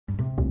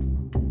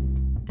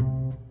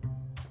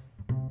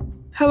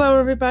Hello,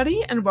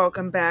 everybody, and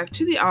welcome back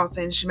to the All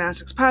Things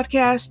Gymnastics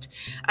podcast.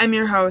 I'm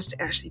your host,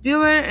 Ashley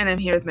Bueller, and I'm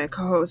here with my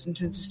co-host and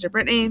twin sister,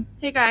 Brittany.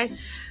 Hey,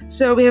 guys.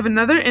 So we have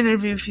another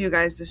interview for you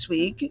guys this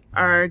week.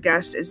 Our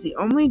guest is the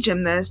only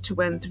gymnast to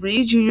win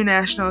 3 junior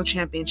national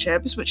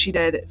championships, which she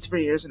did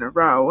 3 years in a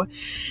row,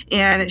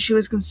 and she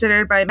was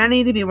considered by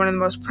many to be one of the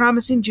most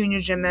promising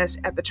junior gymnasts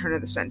at the turn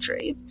of the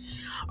century.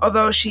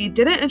 Although she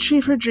didn't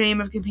achieve her dream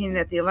of competing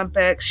at the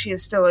Olympics, she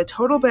is still a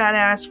total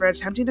badass for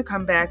attempting to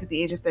come back at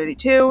the age of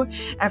 32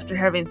 after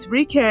having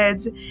 3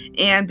 kids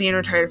and being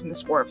retired from the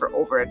sport for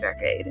over a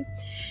decade.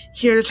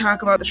 Here to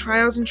talk about the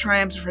trials and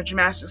triumphs of her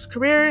gymnastics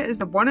career is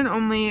the one and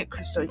only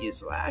Crystal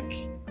Uzelak.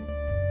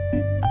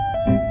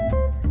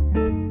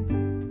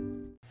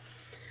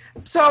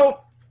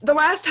 So, the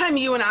last time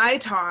you and I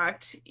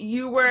talked,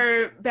 you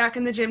were back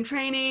in the gym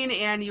training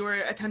and you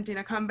were attempting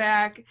a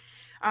comeback.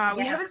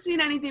 We haven't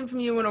seen anything from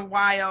you in a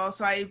while,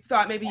 so I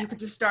thought maybe you could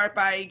just start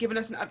by giving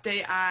us an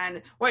update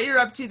on what you're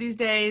up to these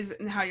days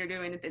and how you're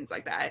doing and things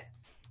like that.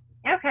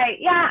 Okay,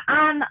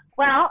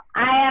 well,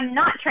 I am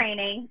not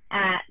training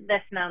at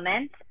this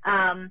moment.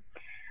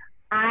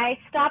 I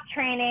stopped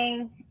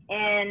training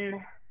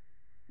in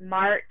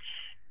March.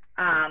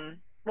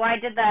 I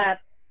did the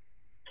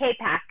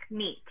K-Pack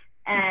meet,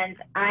 and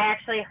I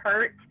actually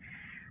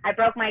I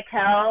broke my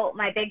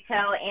big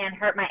toe, and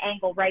hurt my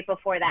ankle right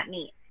before that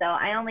meet. So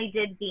I only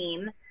did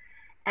beam.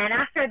 And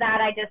after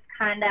that, I just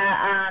kind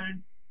of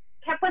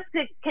kept with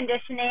the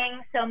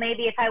conditioning. So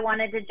maybe if I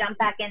wanted to jump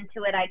back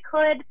into it, I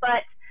could.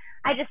 But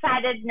I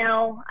decided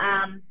no.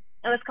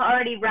 It was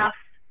already rough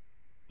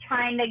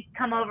trying to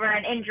come over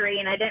an injury,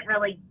 and I didn't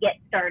really get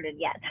started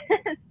yet.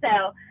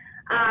 So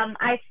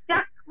I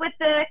stuck with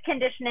the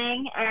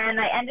conditioning,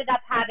 and I ended up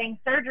having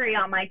surgery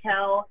on my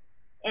toe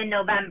in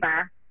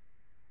November.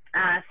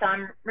 So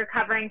I'm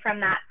recovering from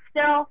that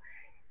still.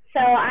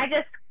 So I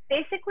just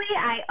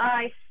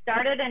I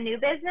started a new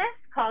business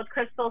called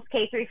Crystal's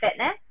K3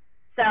 Fitness.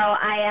 So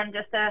I am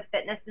just a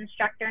fitness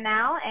instructor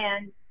now,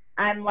 and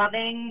I'm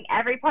loving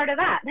every part of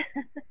that.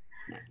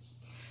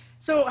 Nice.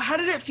 So how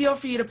did it feel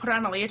for you to put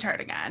on a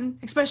leotard again,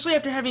 especially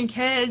after having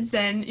kids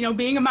and,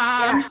 being a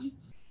mom?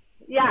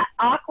 Yeah,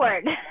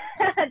 awkward.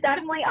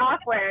 Definitely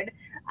awkward.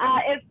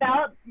 It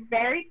felt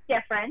very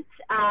different.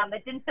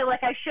 It didn't feel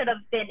like I should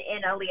have been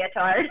in a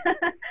leotard.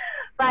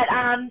 But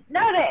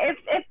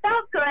it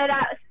felt good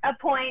at a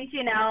point,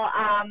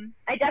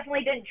 I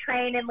definitely didn't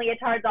train in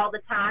leotards all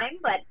the time,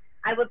 but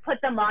I would put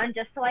them on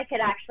just so I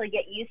could actually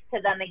get used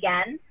to them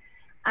again.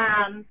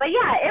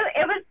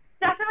 It was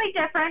definitely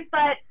different,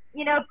 but,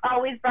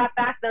 always brought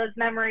back those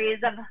memories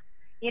of,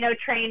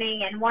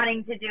 training and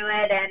wanting to do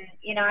it.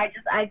 And,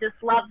 I just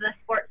love the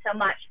sport so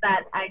much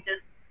that I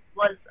just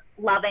was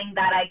loving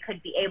that I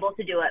could be able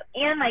to do it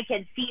and my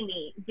kids see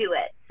me do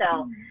it.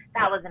 So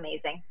that was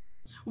amazing.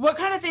 What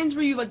kind of things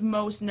were you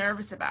most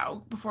nervous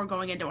about before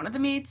going into one of the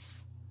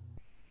meets?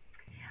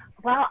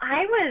 Well,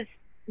 I was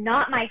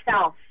not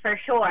myself for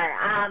sure.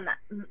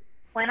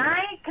 When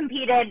I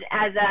competed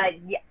as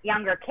a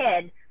younger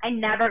kid, I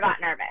never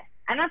got nervous.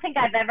 I don't think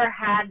I've ever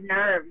had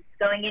nerves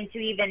going into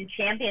even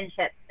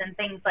championships and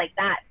things like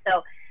that.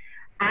 So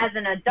as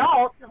an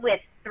adult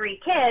with 3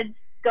 kids,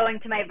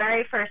 going to my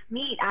very first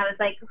meet, I was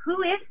like,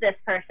 who is this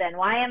person?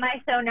 Why am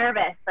I so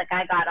nervous?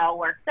 I got all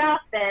worked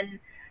up and,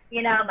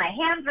 my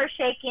hands were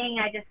shaking.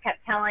 I just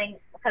kept telling,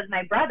 because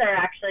my brother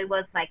actually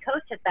was my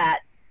coach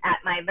at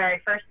my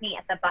very first meet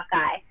at the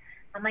Buckeye.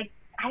 I'm like,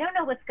 I don't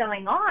know what's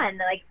going on.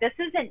 This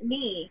isn't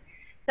me.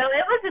 So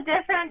it was a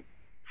different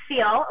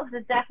feel. It was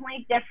a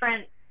definitely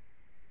different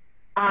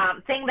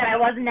thing that I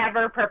was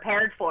never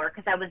prepared for,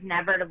 because I was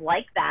never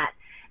like that.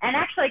 And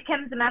actually,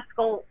 Kim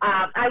Zemeskal,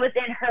 I was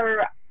in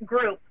her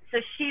group, so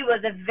she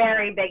was a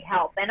very big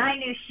help. And I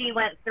knew she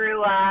went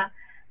through, a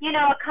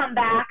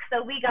comeback,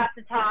 so we got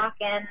to talk.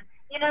 And,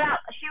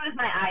 she was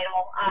my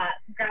idol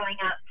growing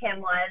up,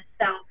 Kim was.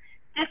 So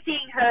just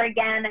seeing her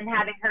again and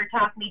having her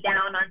talk me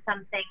down on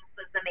some things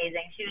was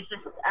amazing. She was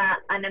just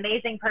an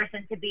amazing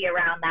person to be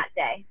around that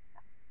day.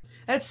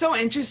 That's so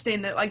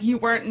interesting that you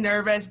weren't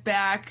nervous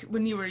back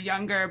when you were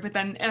younger, but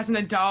then as an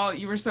adult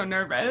you were so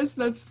nervous.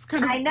 That's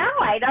kind of... I know.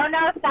 I don't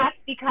know if that's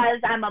because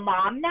I'm a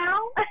mom now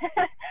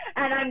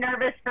and I'm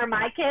nervous for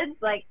my kids.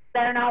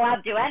 They're not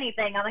allowed to do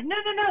anything. I'm like, no,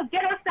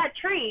 get off that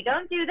tree.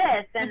 Don't do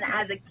this. And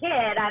as a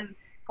kid, I'm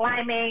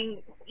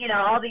climbing,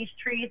 all these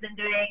trees and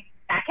doing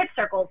back hip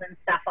circles and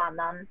stuff on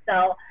them.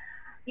 So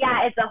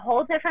yeah, it's a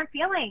whole different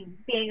feeling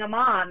being a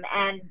mom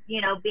and,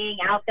 being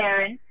out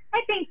there. And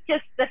I think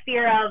just the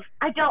fear of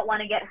I don't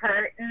want to get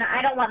hurt and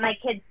I don't want my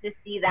kids to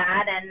see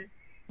that and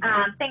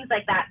things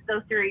like that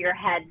go through your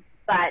head.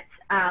 But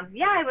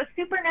I was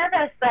super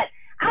nervous. But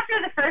after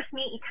the first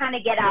meet, you kind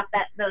of get out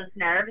those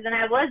nerves. And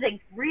I was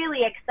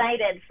really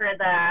excited for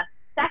the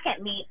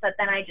second meet. But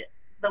then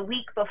the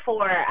week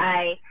before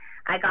I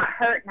got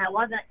hurt and I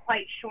wasn't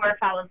quite sure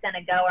if I was going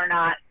to go or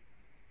not.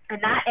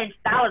 And that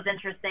was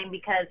interesting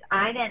because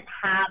I didn't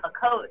have a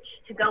coach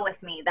to go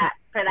with me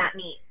for that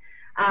meet.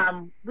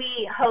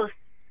 We host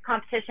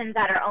competitions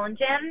at our own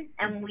gym,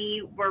 and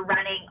we were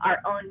running our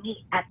own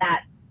meet at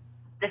that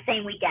the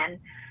same weekend.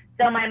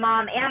 So my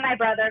mom and my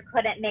brother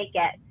couldn't make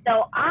it.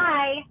 So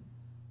I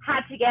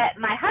had to get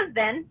my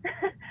husband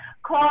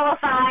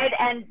qualified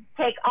and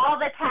take all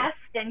the tests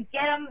and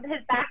get him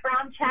his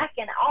background check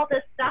and all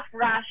this stuff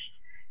rushed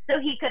so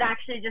he could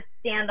actually just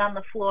stand on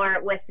the floor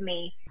with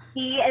me.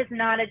 He is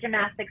not a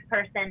gymnastics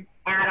person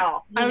at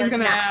all. I was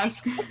going to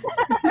ask.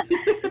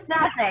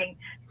 Nothing.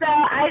 So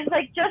I was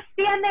like, just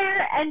stand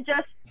there and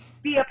just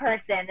be a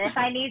person. If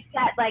I need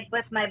set, like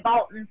with my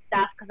vault and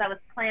stuff, because I was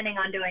planning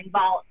on doing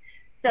vault.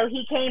 So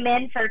he came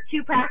in for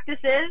 2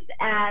 practices,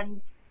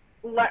 and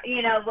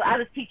you know, I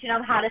was teaching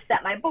him how to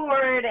set my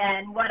board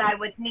and what I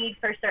would need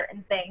for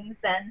certain things,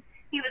 and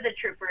he was a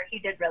trooper. He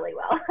did really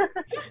well.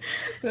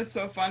 That's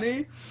so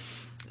funny.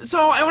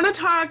 So I want to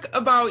talk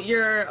about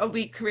your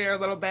elite career a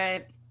little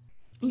bit.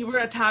 You were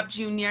a top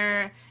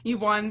junior. You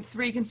won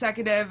 3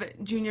 consecutive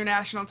junior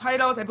national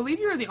titles. I believe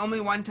you were the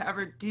only one to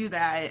ever do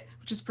that,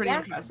 which is pretty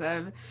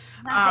impressive.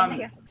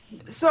 Thank you.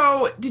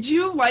 So did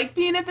you like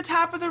being at the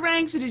top of the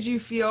ranks, or did you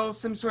feel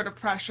some sort of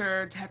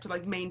pressure to have to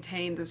like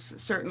maintain this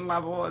certain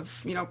level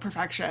of, you know,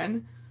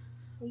 perfection?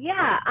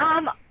 Yeah.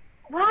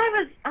 Well, I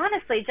was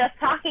honestly just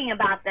talking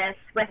about this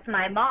with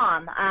my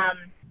mom.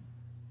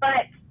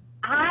 But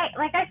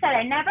like I said,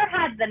 I never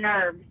had the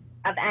nerves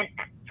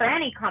for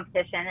any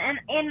competition.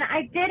 And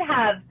I did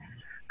have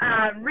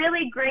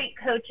really great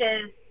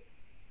coaches,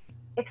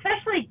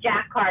 especially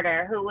Jack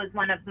Carter, who was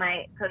one of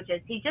my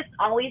coaches. He just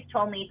always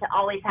told me to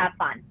always have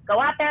fun. Go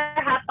out there,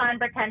 have fun,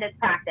 pretend it's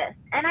practice.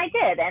 And I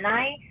did. And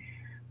I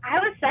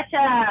was such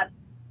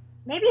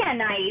maybe a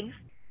naive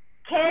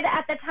kid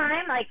at the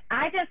time. Like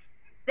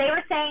they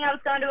were saying I was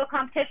going to a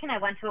competition. I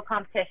went to a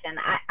competition.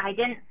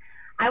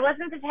 I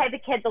wasn't the type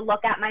of kid to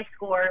look at my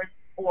scores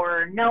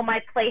or know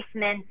my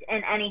placement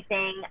in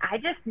anything. I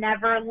just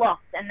never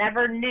looked and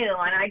never knew.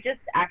 And I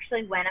just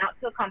actually went out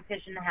to a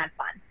competition and had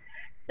fun.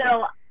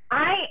 So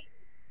I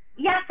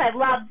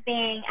loved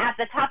being at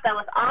the top. That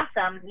was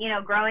awesome. You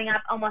know, growing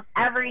up, almost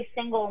every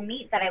single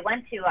meet that I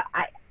went to,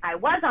 I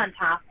was on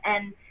top.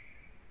 And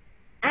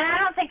I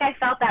don't think I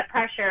felt that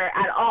pressure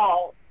at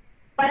all,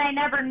 but I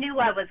never knew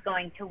I was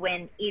going to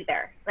win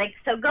either. Like,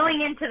 so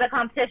going into the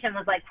competition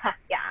was like, huh,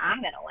 yeah,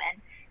 I'm going to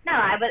win. No,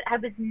 I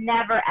was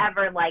never,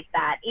 ever like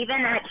that.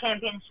 Even at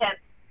championships,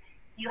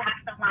 you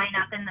have to line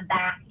up in the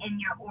back in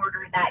your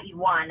order that you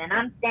won. And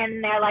I'm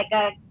standing there like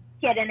a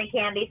kid in a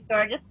candy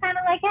store, just kind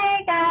of like,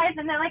 hey guys,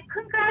 and they're like,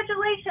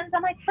 congratulations.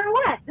 I'm like, for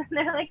what? And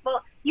they're like,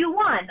 well, you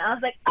won. I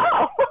was like,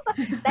 oh,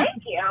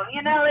 thank you.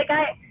 You know, like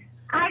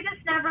I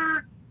just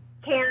never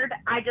cared.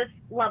 I just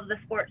love the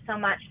sport so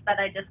much that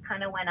I just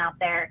kind of went out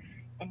there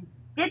and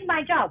did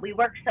my job. We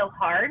worked so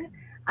hard.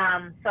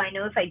 So I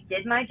knew if I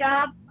did my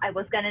job, I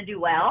was going to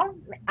do well.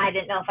 I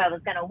didn't know if I was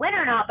going to win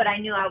or not, but I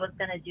knew I was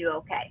going to do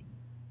okay.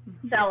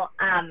 Mm-hmm. So,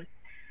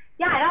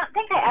 yeah, I don't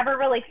think I ever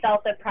really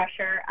felt the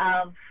pressure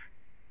of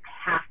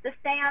have to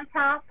stay on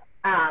top.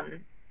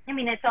 I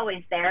mean, it's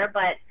always there,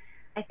 but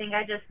I think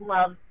I just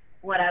loved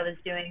what I was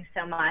doing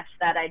so much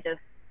that I just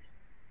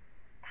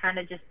kind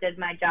of just did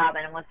my job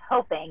and was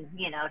hoping,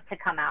 you know, to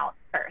come out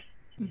first.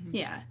 Mm-hmm.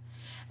 Yeah.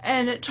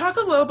 And talk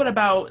a little bit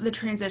about the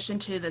transition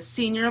to the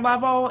senior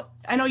level.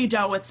 I know you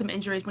dealt with some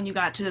injuries when you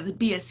got to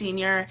be a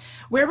senior.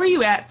 Where were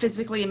you at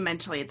physically and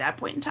mentally at that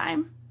point in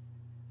time?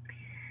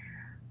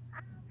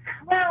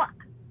 Well,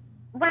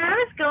 when I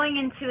was going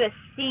into a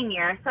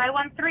senior, so I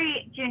won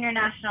 3 junior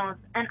nationals,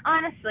 and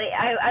honestly,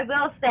 I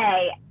will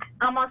say,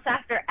 almost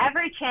after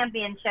every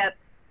championship,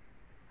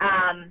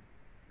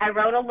 I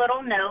wrote a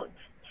little note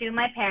to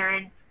my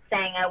parents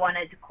saying I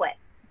wanted to quit.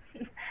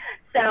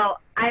 So,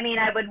 I mean,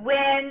 I would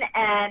win,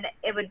 and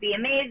it would be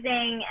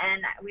amazing,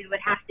 and we would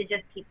have to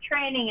just keep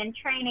training, and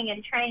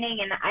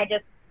I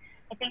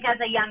think as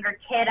a younger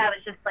kid, I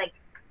was just like,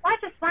 well, I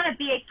just want to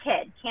be a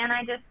kid. Can't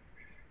I just,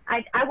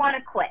 I want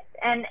to quit.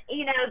 And,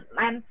 you know,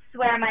 I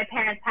swear my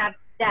parents have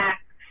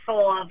stacks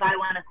full of I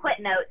want to quit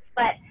notes,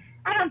 but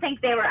I don't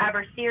think they were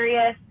ever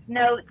serious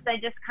notes. I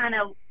just kind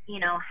of, you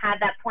know, had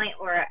that point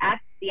where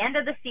at the end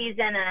of the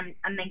season, and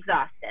I'm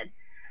exhausted.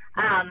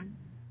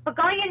 But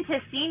going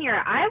into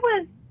senior, I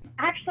was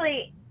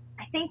actually,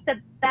 I think, the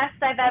best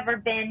I've ever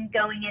been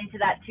going into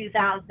that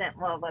 2002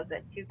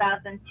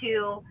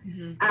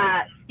 mm-hmm.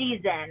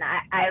 Season.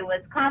 I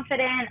was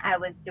confident. I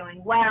was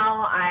doing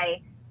well.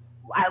 I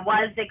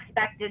was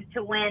expected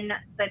to win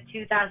the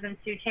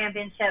 2002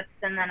 championships,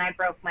 and then I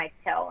broke my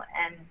toe.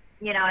 And,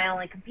 you know, I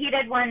only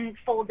competed one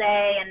full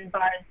day and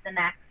bars the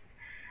next.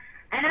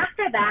 And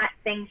after that,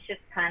 things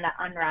just kind of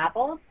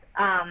unraveled.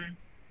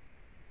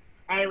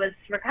 I was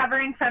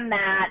recovering from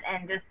that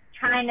and just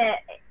trying to,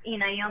 you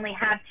know, you only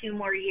have 2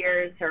 more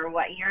years or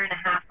year and a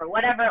half or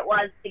whatever it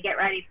was to get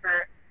ready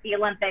for the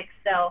Olympics.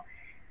 So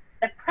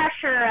the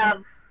pressure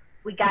of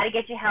we got to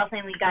get you healthy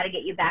and we got to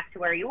get you back to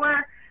where you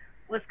were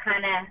was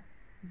kind of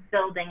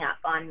building up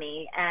on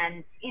me.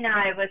 And, you know,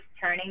 I was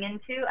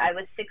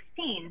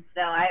 16.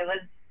 So I was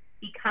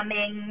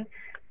becoming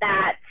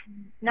that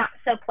not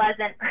so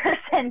pleasant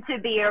person to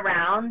be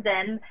around.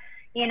 And,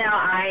 you know,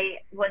 I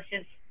was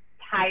just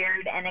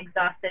tired and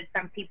exhausted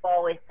from people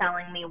always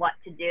telling me what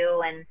to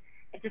do, and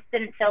it just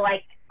didn't feel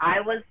like I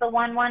was the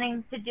one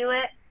wanting to do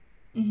it.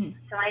 Mm-hmm.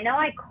 So I know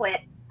I quit.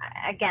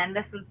 Again,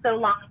 this was so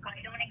long ago,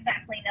 I don't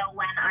exactly know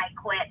when I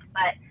quit,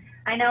 but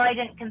I know I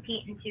didn't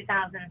compete in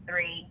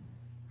 2003.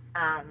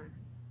 I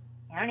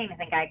don't even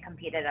think I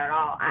competed at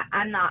all.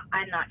 I'm not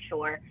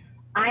sure.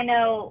 I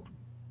know,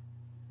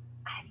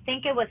 I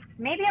think it was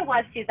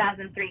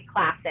 2003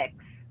 Classics.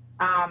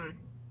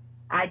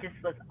 I just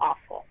was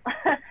awful.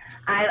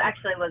 I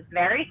actually was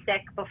very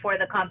sick before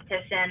the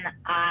competition.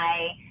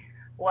 I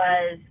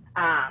was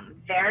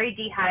very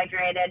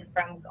dehydrated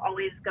from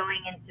always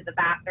going into the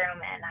bathroom,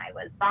 and I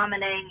was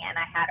vomiting, and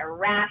I had a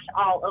rash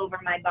all over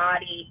my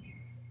body,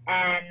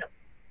 and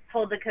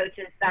told the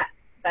coaches that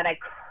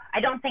I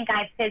don't think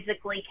I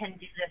physically can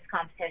do this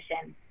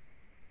competition.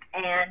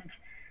 And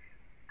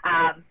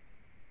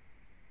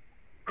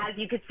as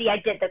you could see, I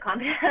did the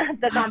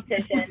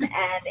competition,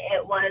 and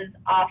it was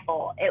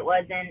awful. It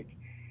wasn't,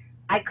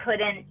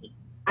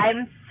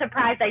 I'm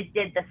surprised I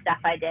did the stuff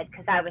I did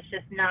because I was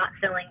just not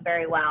feeling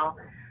very well.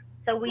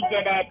 So we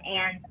did it,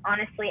 and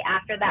honestly,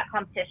 after that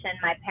competition,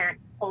 my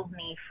parents pulled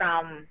me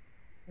from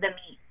the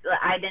meet.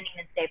 I didn't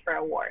even stay for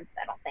awards,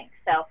 I don't think.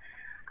 So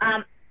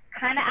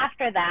kind of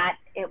after that,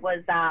 it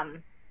was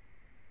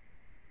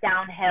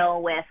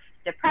downhill with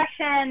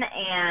depression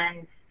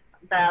and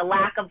the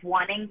lack of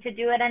wanting to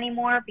do it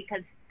anymore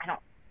because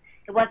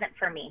it wasn't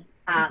for me.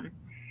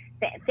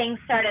 Things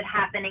started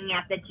happening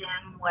at the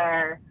gym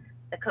where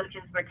the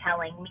coaches were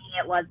telling me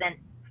it wasn't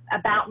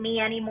about me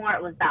anymore.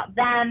 It was about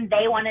them.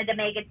 They wanted to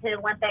make it to the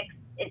Olympics.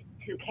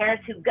 Who cares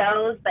who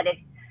goes? But if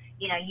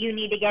you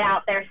need to get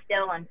out there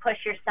still and push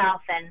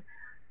yourself.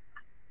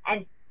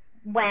 And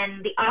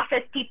when the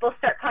office people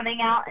start coming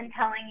out and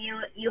telling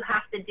you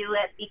have to do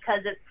it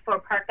because it's for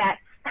Parkettes.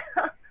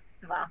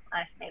 Well,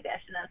 maybe I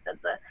shouldn't have said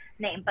the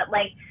name, but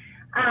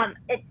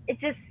it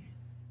just,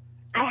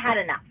 I had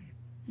enough.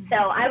 So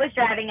I was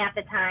driving at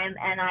the time,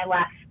 and I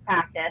left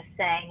practice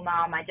saying,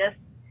 Mom,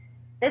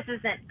 this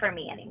isn't for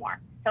me anymore.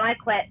 So I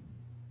quit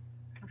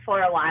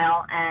for a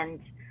while, and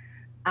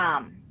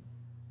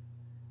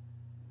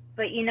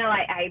but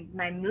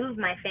I moved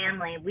my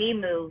family. We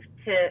moved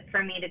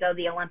for me to go to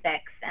the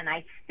Olympics, and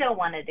I still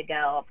wanted to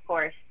go, of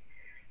course.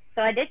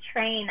 So I did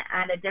train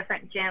at a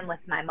different gym with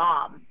my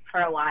mom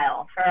for a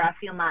while, for a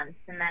few months,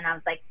 and then I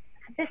was like,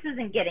 this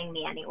isn't getting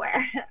me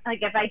anywhere.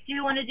 Like, if I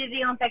do want to do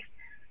the Olympics,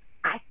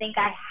 I think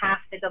I have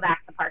to go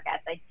back to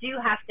Parkettes. I do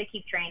have to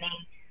keep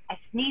training. I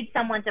need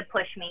someone to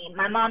push me.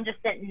 My mom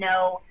just didn't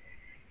know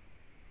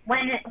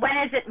when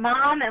is it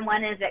mom and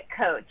when is it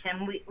coach,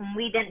 and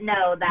we didn't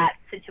know that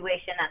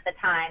situation at the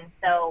time.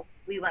 So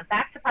we went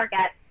back to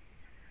Parkettes.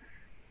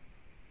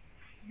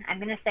 I'm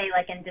gonna say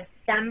like in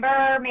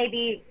December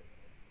maybe,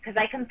 because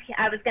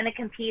I was gonna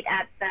compete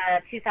at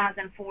the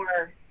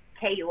 2004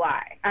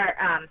 KUI, or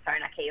sorry,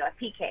 not KUI,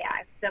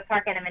 PKI, the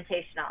Parkette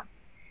Invitational.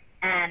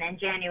 And in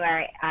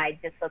January, I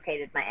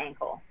dislocated my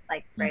ankle,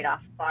 like right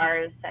off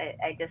bars.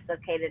 I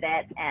dislocated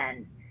it,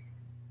 and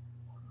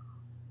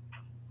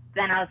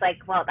then I was like,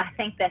 well, I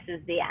think this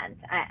is the end.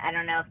 I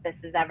don't know if this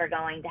is ever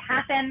going to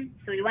happen.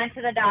 So we went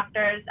to the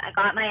doctors. I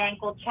got my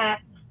ankle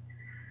checked.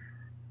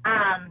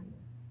 I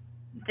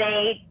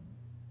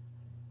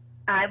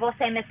will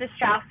say Mrs.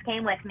 Strauss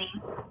came with me.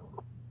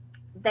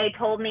 They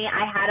told me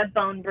I had a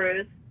bone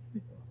bruise,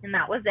 and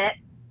that was it.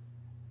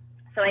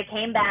 So I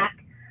came back,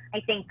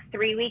 I think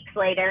 3 weeks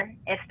later,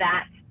 if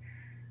that,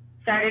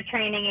 started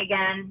training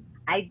again.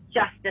 I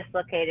just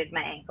dislocated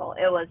my ankle.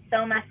 It was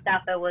so messed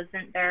up. It was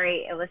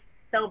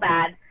so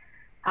bad.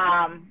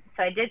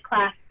 So I did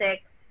Class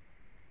 6.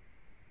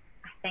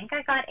 I think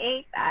I got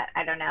 8.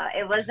 I don't know.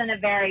 It wasn't a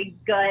very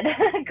good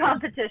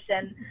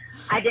competition.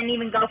 I didn't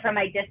even go for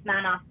my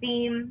dismount off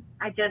beam.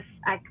 I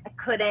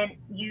couldn't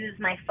use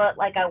my foot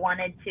like I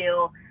wanted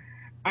to.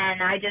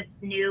 And I just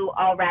knew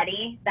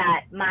already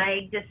that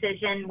my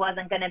decision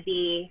wasn't going to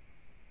be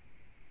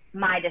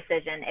my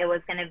decision. It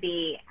was going to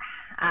be,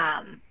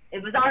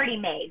 it was already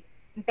made.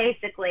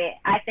 Basically,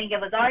 I think it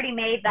was already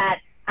made that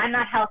I'm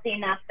not healthy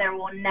enough. There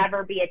will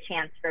never be a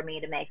chance for me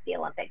to make the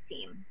Olympic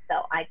team.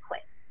 So I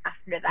quit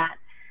after that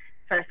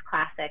first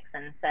Classics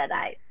and said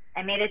I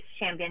made it to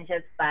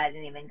championships, but I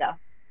didn't even go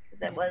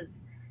because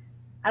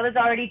I was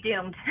already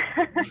doomed.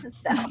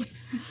 So.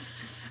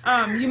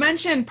 You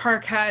mentioned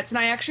Parkettes, and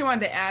I actually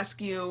wanted to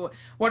ask you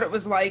what it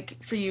was like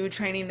for you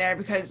training there,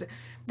 because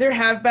there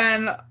have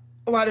been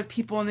a lot of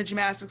people in the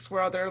gymnastics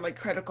world that are like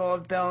critical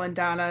of Bill and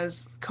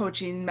Donna's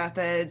coaching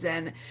methods,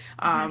 and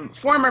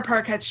former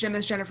Parkettes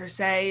gymnast Jennifer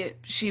Say,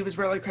 she was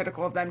really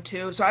critical of them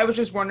too. So I was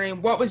just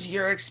wondering, what was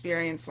your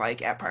experience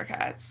like at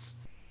Parkettes?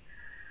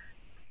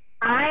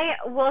 I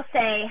will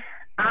say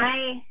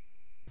I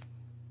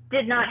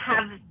did not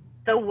have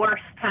the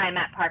worst time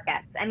at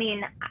Parkettes. I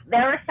mean,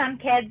 there were some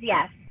kids,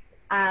 yes,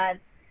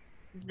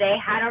 they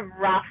had a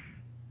rough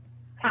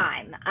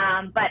time.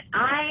 But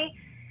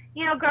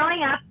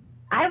growing up,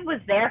 I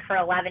was there for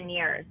 11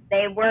 years.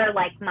 They were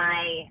like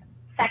my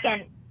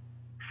second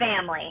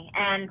family.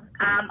 And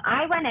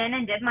I went in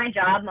and did my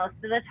job most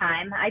of the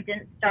time.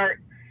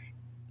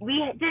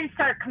 We didn't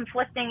start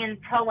conflicting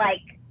until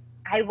like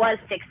I was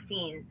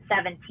 16,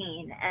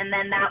 17. And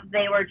then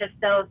they were just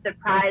so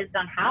surprised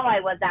on how I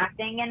was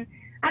acting. And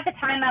at the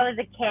time I was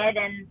a kid,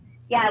 and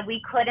yeah,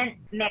 we couldn't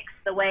mix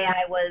the way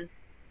I was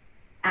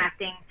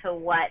acting to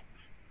what,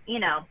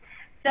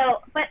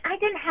 So, but I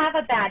didn't have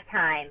a bad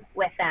time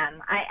with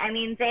them. I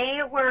mean,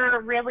 they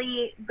were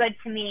really good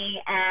to me,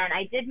 and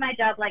I did my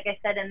job, like I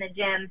said, in the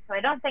gym. So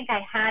I don't think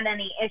I had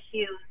any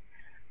issues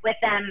with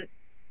them.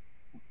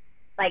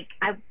 Like,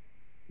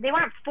 they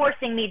weren't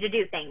forcing me to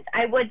do things.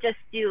 I would just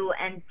do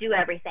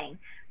everything.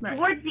 Right.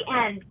 Towards the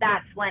end,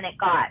 that's when it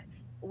got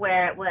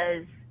where it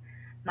was,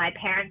 my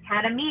parents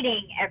had a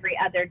meeting every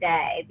other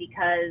day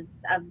because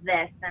of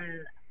this,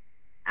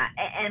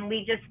 and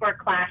we just were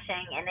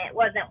clashing, and it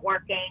wasn't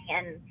working.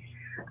 And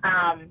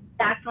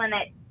that's when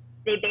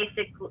they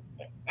basically,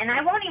 and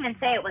I won't even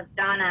say it was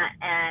Donna.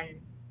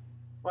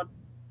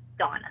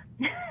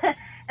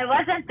 It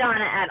wasn't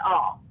Donna at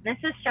all.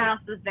 Mrs. Strauss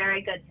was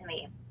very good to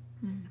me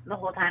the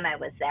whole time I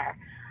was there.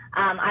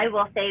 I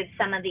will say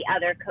some of the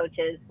other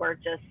coaches were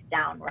just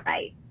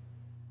downright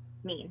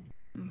mean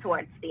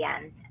towards the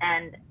end.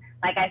 And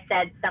like I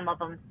said, some of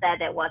them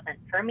said it wasn't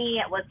for me,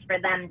 it was for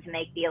them to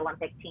make the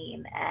Olympic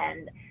team.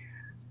 And,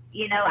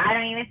 I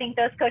don't even think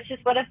those coaches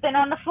would have been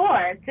on the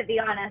floor, to be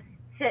honest,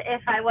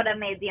 if I would have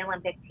made the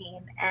Olympic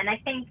team. And I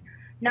think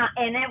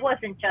and it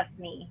wasn't just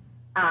me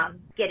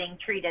getting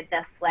treated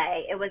this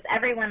way. It was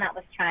everyone that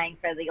was trying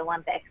for the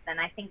Olympics. And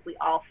I think we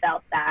all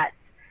felt that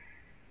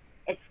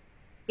it's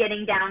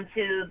getting down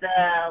to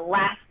the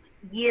last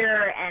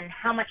year, and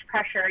how much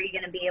pressure are you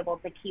going to be able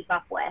to keep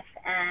up with?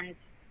 And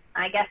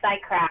I guess I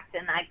cracked,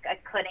 and I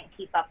couldn't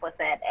keep up with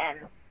it.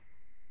 And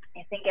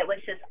I think it was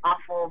just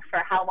awful for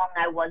how long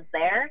I was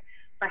there,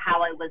 for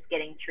how I was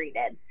getting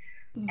treated.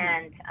 Mm-hmm.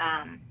 And,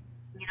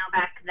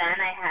 back then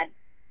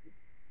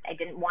I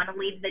didn't want to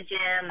leave the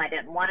gym. I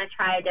didn't want to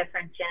try a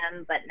different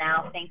gym. But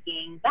now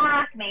thinking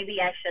back,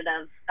 maybe I should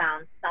have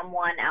found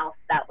someone else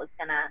that was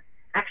going to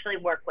actually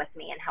work with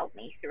me and help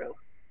me through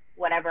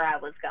whatever I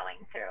was going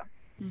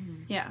through.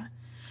 Mm-hmm. Yeah.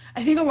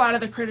 I think a lot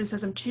of the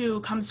criticism too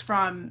comes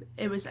from,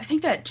 I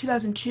think that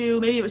 2002,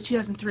 maybe it was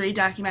 2003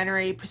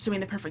 documentary, Pursuing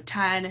the Perfect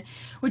 10,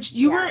 which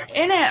you were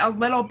in it a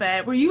little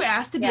bit. Were you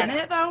asked to be in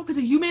it though? Because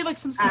you made like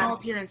some small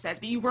appearances,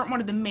 but you weren't one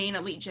of the main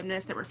elite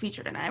gymnasts that were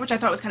featured in it, which I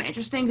thought was kind of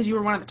interesting because you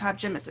were one of the top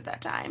gymnasts at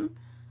that time.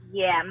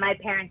 Yeah, my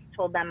parents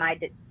told them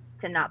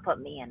to not put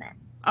me in it.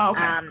 Oh,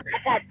 okay.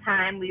 At that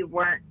time, we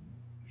weren't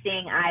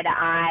seeing eye to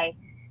eye.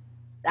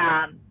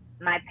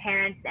 My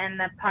parents and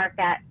the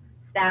Parkette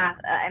staff,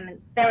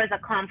 there was a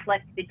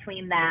conflict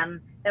between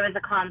them. There was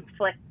a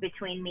conflict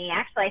between me.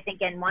 Actually, I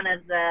think in one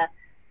of the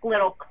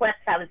little clips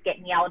I was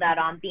getting yelled at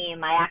on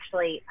Beam, I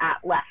actually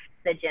left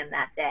the gym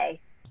that day.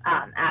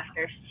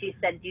 After she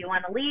said, "Do you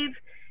want to leave?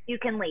 You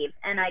can leave."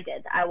 And I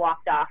did. I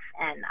walked off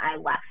and I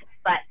left.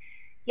 But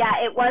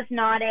yeah, it was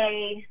not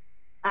a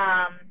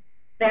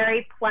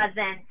very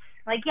pleasant,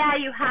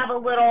 you have a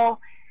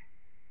little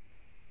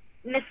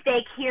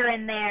mistake here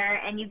and there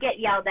and you get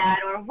yelled at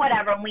or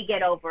whatever, and we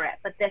get over it.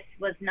 But this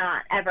was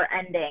not ever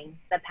ending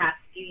the past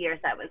few years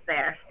I was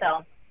there.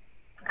 So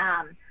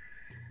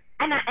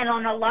and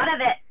on a lot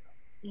of it,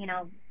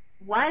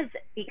 was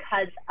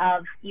because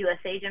of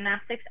USA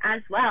Gymnastics,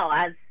 as well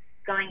as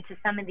going to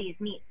some of these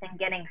meets and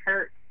getting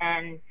hurt,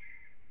 and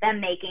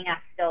them making us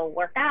still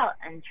work out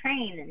and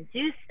train and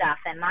do stuff.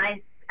 And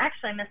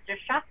Mr.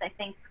 Strauss, I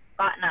think,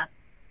 got in a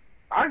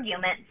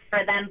argument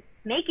for them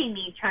making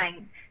me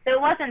trying. So it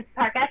wasn't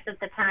Parkette at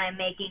the time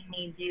making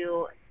me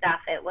do stuff.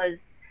 It was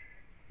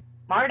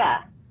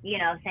Marta,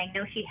 saying,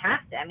 no, she has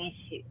to.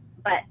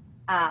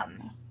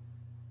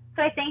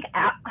 So I think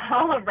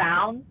all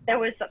around there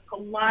was a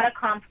lot of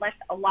conflict,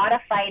 a lot of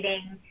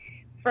fighting.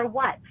 For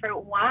what? For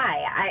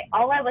why?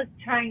 All I was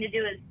trying to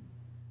do is,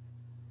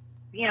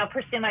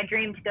 pursue my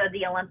dream to go to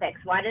the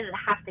Olympics. Why did it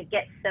have to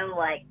get so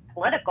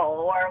political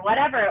or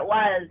whatever it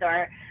was,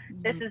 or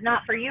this is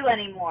not for you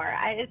anymore?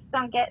 I just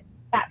don't get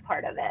that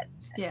part of it.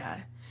 Yeah.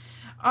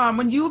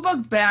 When you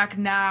look back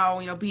now,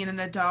 being an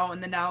adult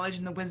and the knowledge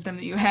and the wisdom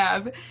that you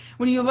have,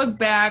 when you look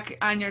back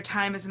on your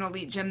time as an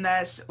elite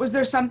gymnast, was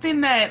there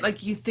something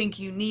that you think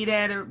you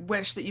needed or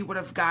wish that you would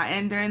have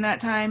gotten during that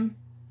time?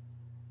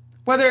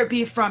 Whether it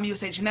be from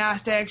USA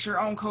Gymnastics, your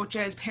own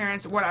coaches,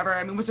 parents,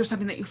 whatever. Was there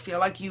something that you feel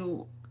like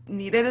you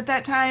needed at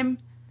that time?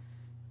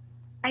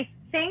 I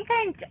think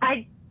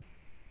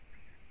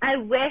I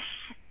wish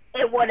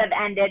it would have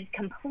ended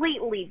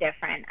completely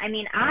different.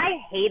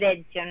 I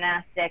hated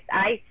gymnastics.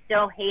 I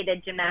still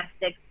hated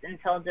gymnastics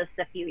until just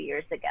a few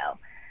years ago.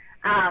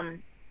 I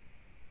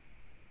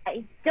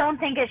don't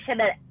think it should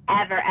have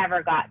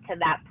ever got to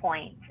that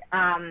point.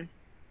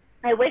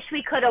 I wish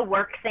we could have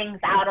worked things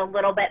out a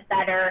little bit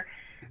better,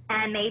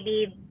 and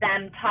maybe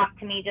them talk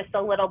to me just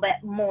a little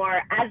bit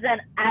more as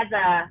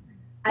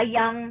a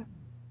young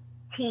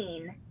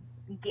teen,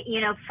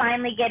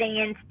 finally getting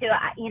into,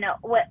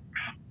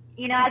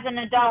 as an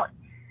adult,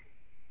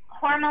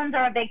 hormones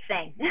are a big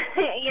thing.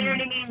 You know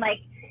what I mean? Like,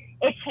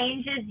 it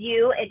changes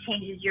you, it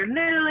changes your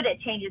mood, it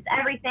changes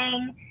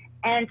everything.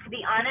 And to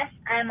be honest,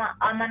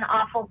 I'm an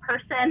awful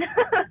person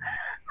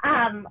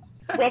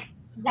with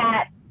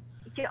that,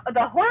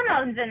 the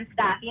hormones and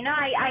stuff. You know,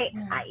 I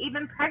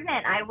even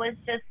pregnant, I was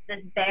just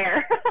this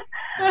bear.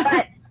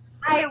 But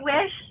I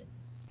wish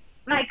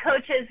my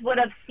coaches would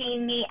have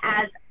seen me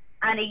as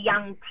on a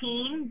young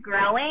teen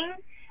growing,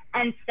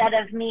 instead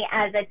of me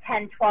as a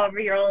 10,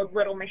 12-year-old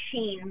little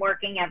machine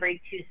working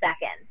every 2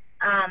 seconds.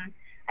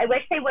 I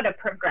wish they would have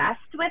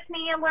progressed with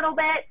me a little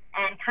bit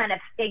and kind of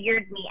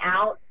figured me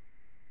out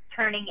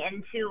turning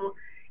into,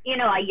 you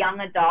know, a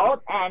young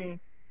adult. And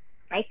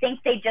I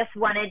think they just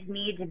wanted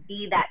me to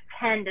be that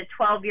 10 to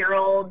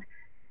 12-year-old,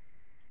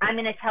 I'm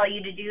going to tell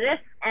you to do this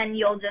and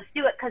you'll just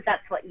do it because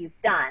that's what you've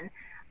done.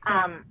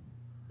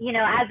 You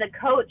know, as a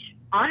coach,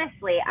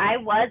 honestly, I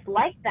was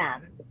like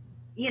them,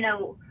 you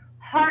know,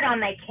 hard on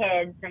my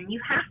kids, and you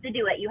have to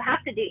do it, you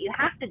have to do it, you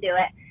have to do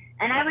it.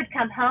 And I would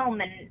come home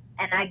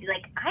and I'd be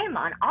like, I am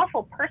an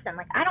awful person.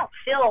 Like, I don't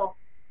feel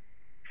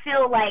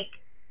like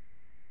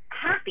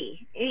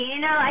happy. You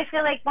know, I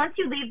feel like once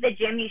you leave the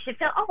gym, you should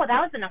feel, oh, well,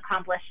 that was an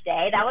accomplished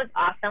day. That was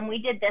awesome. We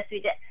did this, we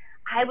did.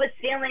 I was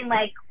feeling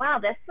like, wow,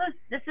 this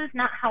is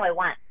not how I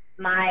want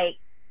my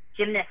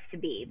gymnast to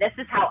be. This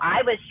is how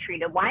I was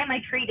treated. Why am I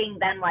treating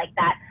them like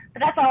that?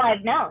 But that's all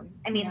I've known.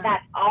 I mean,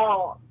 that's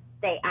all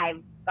I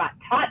got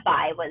taught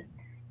by, was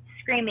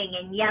screaming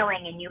and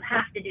yelling, and you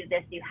have to do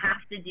this, you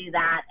have to do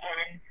that.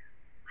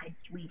 And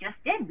we just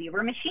did. We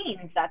were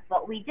machines. That's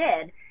what we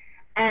did.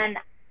 And,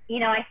 you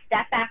know, I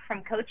stepped back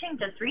from coaching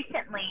just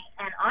recently,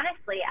 and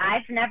honestly,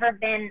 I've never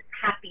been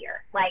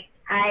happier. Like,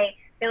 I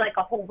feel like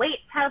a whole weight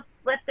has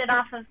lifted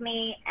off of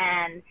me,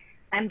 and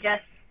I'm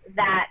just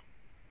that,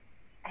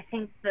 I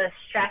think the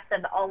stress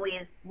of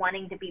always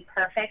wanting to be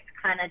perfect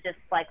kind of just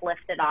like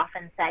lifted off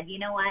and said, you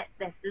know what,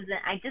 this isn't,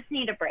 I just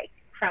need a break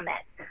from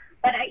it.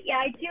 But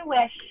I do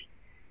wish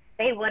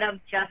they would have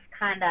just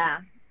kind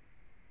of,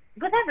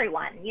 with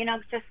everyone, you know,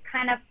 just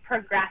kind of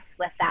progress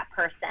with that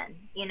person.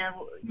 You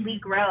know, we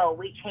grow,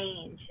 we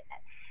change.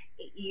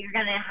 You're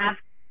going to have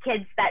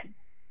kids that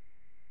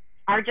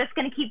are just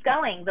going to keep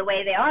going the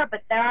way they are,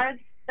 but there are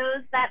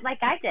those that, like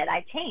I did,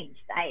 I changed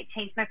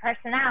my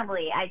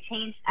personality, I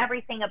changed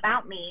everything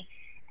about me,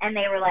 and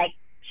they were like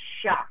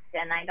shocked,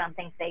 and I don't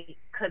think they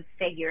could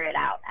figure it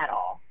out at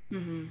all.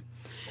 Mm-hmm.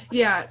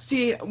 Yeah,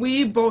 see,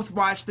 we both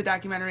watched the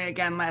documentary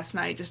again last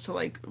night just to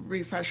like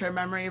refresh our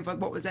memory of like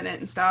what was in it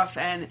and stuff.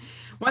 And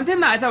one thing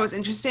that I thought was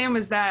interesting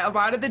was that a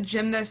lot of the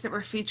gymnasts that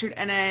were featured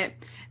in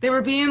it, they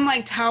were being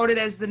like touted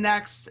as the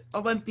next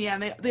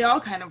Olympian. They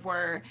all kind of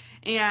were.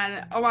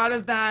 And a lot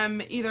of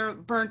them either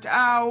burnt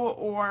out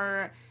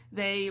or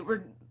they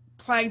were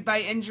plagued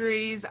by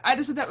injuries. I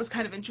just thought that was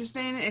kind of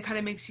interesting. It kind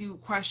of makes you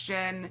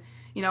question,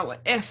 you know,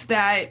 if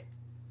that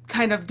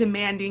kind of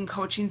demanding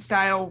coaching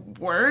style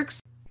works.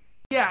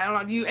 Yeah, I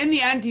don't know. In the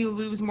end, do you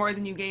lose more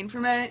than you gain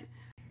from it?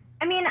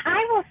 I mean,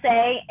 I will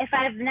say, if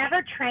I've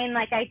never trained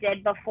like I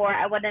did before,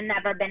 I would have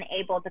never been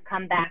able to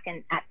come back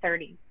at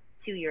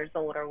 32 years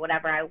old or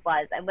whatever I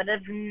was. I would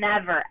have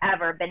never,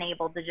 ever been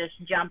able to just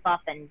jump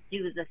up and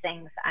do the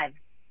things I've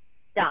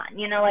done.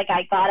 You know, like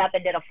I got up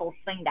and did a full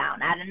swing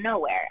down out of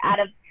nowhere,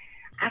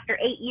 after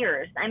 8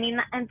 years. I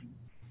mean, and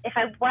if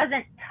I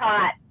wasn't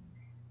taught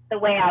the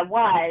way I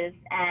was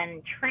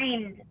and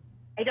trained,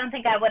 I don't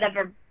think I would have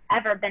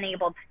ever been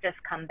able to just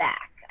come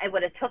back. It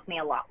would have took me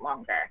a lot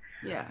longer.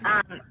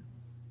 Yeah.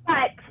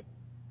 But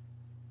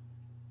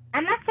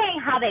I'm not saying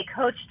how they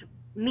coached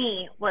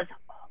me was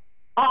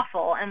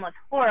awful and was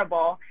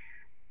horrible.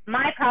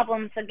 My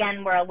problems,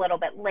 again, were a little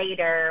bit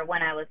later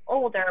when I was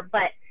older,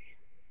 but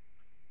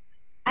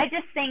I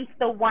just think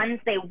the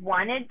ones they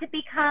wanted to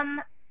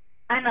become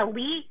an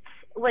elite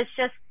was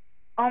just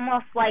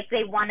almost like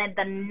they wanted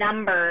the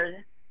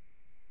numbers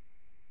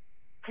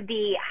to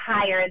be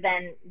higher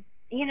than,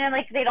 you know,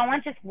 like they don't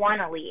want just one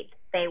elite,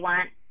 they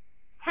want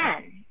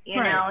 10, you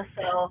right. know.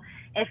 So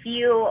if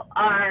you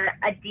are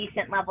a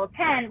decent level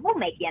 10, we'll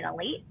make you an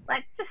elite.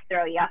 Let's just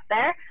throw you up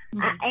there.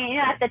 Mm-hmm. And you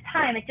know, at the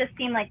time, it just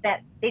seemed like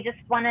that they just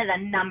wanted a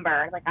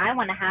number. Like, I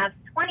want to have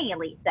 20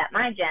 elites at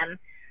my gym,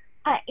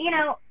 you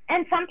know.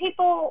 And some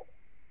people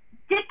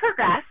did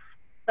progress,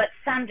 but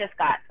some just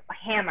got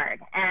hammered,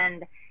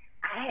 and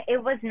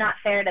it was not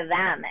fair to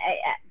them,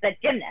 the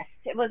gymnasts.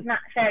 It was not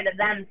fair to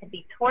them to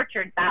be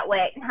tortured that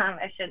way.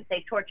 I shouldn't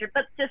say tortured,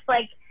 but just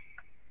like,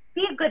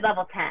 be a good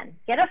level 10,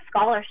 get a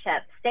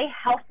scholarship, stay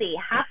healthy,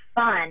 have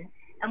fun.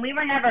 And we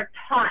were never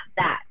taught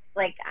that.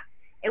 Like,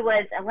 it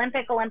was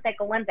Olympic.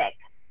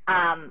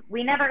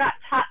 We never got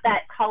taught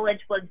that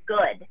college was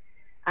good.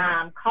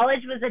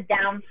 College was a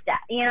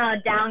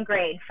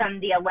downgrade from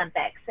the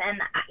Olympics. And,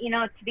 you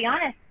know, to be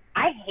honest,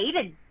 I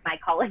hated my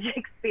college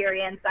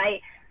experience. I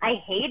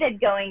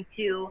hated going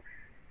to,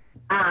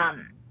 I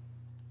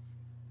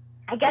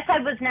guess I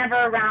was never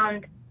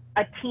around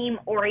a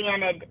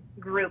team-oriented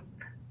group.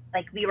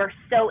 Like, we were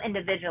so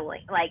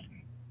individually, like,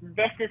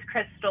 this is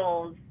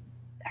Crystal's,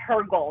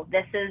 her goal.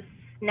 This is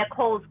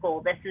Nicole's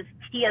goal. This is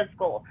Tia's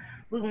goal.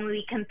 when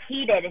we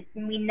competed,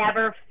 we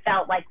never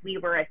felt like we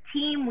were a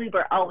team. We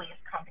were always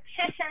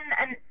competition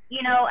and,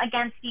 you know,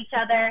 against each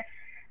other.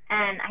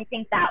 And I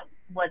think that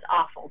was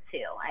awful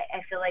too.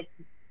 I feel like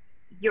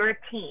you're a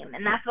team,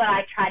 and that's what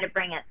I try to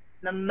bring it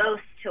the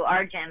most to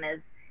our gym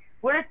is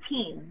we're a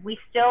team. We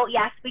still,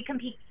 yes, we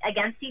compete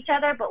against each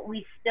other, but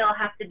we still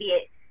have to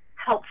be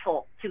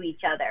helpful to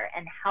each other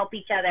and help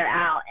each other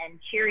out and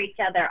cheer each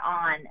other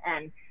on.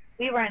 And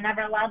we were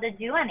never allowed to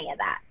do any of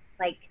that.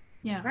 Like,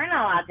 we're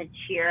not allowed to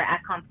cheer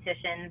at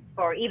competitions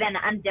for even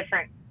a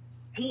different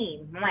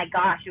team. Oh my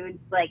gosh, it would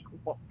like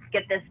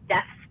get this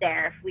death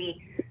stare if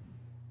we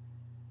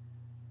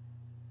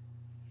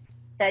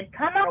said,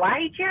 come on, why are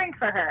you cheering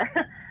for her?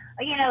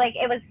 You know, like,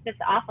 it was just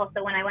awful.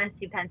 So when I went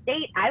to Penn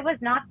State, I was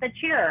not the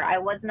cheerer. I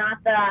was not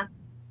the,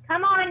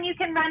 come on, you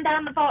can run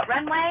down the vault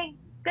runway.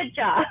 Good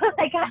job.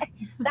 Like,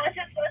 that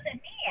just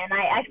wasn't me. And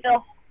I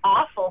feel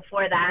awful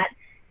for that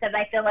because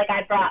I feel like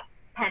I brought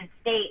Penn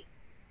State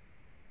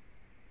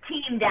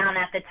team down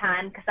at the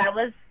time because I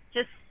was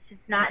just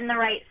not in the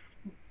right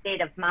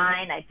state of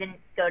mind. I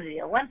didn't go to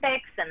the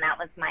Olympics, and that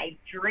was my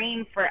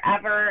dream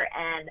forever.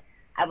 And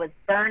I was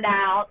burned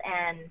out,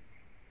 and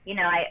you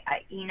know,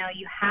 you know,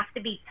 you have to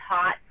be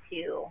taught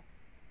to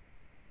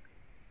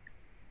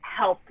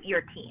help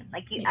your team.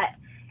 Like,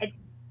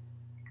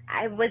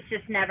 I was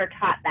just never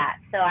taught that.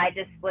 So I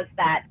just was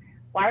that,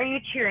 why are you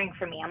cheering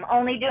for me? I'm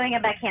only doing a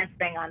back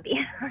handspring on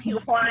B.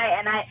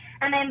 Why?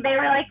 And then they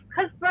were like,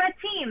 because we're a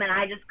team. And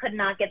I just could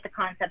not get the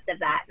concept of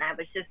that. And I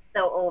was just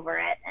so over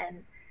it.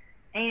 And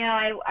you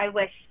know, I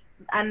wish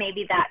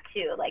maybe that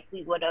too. Like,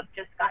 we would have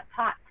just got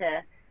taught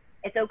to,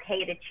 it's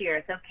okay to cheer.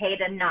 It's okay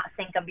to not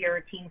think of your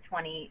routine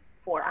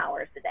 24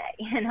 hours a day,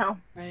 you know?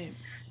 Right.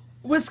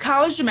 Was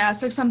college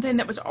gymnastics something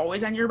that was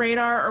always on your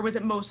radar, or was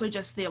it mostly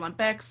just the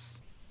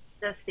Olympics?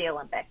 Just the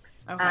Olympics.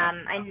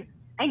 Okay.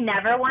 I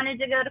never wanted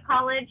to go to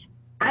college.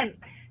 I'm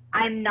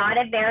not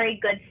a very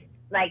good,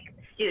 like,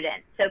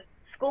 student. So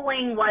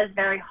schooling was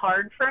very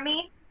hard for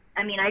me.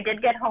 I mean, I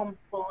did get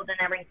homeschooled and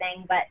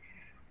everything, but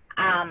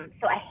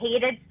so I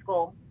hated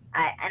school,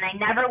 and I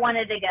never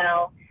wanted to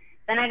go.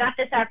 Then I got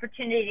this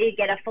opportunity to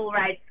get a full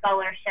ride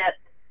scholarship.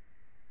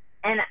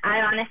 And I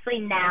honestly,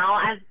 now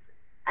as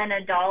an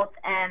adult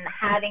and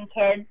having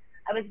kids,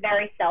 I was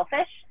very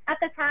selfish at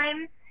the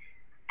time.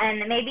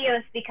 And maybe it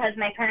was because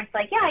my parents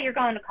like, yeah, you're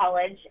going to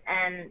college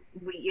and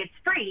it's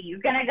free.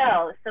 You're going to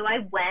go. So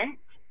I went.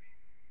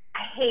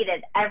 I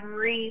hated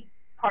every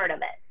part of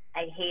it.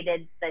 I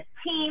hated the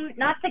team,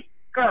 not the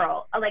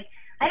girl. Like,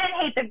 I didn't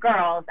hate the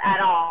girls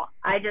at all.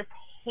 I just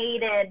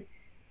hated,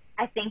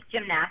 I think,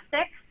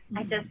 gymnastics. Mm-hmm.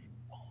 I just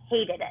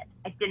hated it.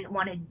 I didn't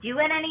want to do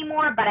it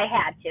anymore, but I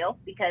had to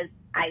because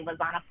I was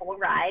on a full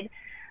ride.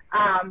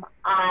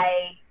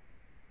 I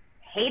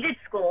hated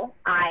school.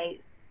 I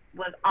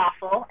was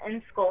awful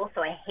in school,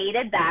 so I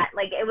hated that.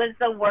 Like, it was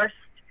the worst.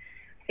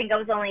 I think I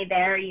was only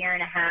there a year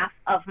and a half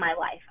of my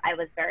life. I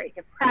was very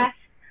depressed.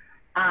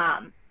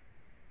 I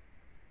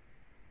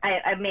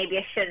maybe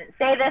I shouldn't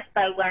say this,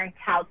 but I learned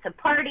how to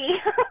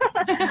party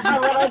a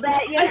little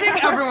bit. You know? I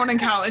think everyone in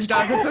college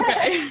does. It's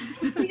okay.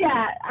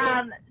 Yeah.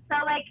 So,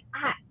 like,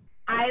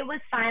 I was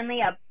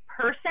finally a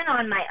person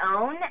on my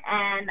own,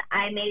 and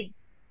I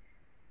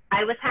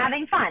was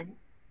having fun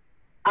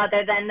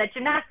other than the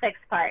gymnastics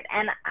part.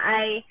 And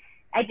I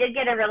did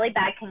get a really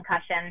bad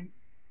concussion.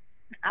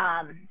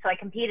 So I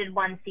competed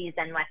one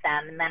season with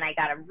them, and then I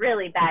got a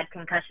really bad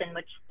concussion,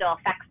 which still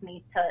affects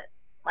me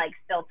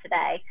still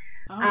today.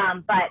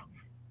 Oh. But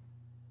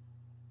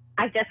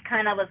I just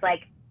kind of was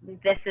like,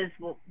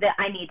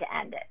 I need to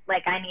end it.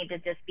 Like, I need to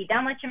just be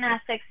done with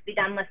gymnastics, be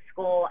done with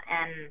school.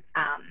 And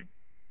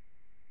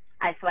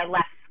so I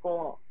left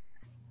school,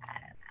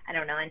 I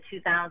don't know, in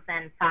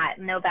 2005,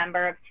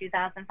 November of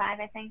 2005,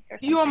 I think. Or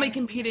something. You only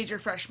competed your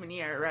freshman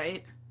year,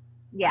 right?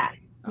 Yeah.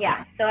 Okay.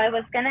 Yeah. So I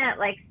was going to,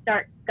 like,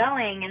 start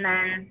going, and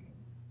then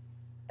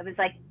it was,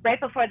 like, right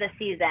before the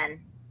season,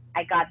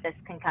 I got this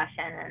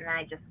concussion, and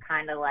I just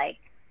kind of, like,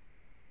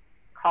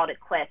 called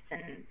it quits,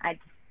 and I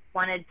just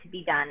wanted to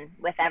be done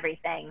with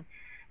everything.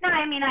 No,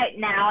 I mean,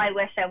 now I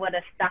wish I would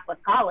have stuck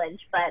with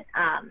college, but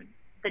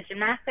the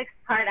gymnastics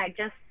part, I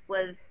just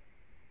was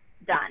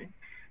done.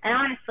 And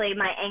honestly,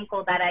 my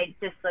ankle that I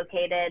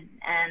dislocated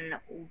and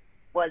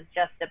was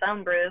just a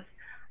bone bruise,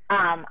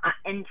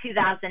 in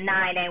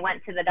 2009, I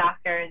went to the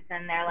doctors,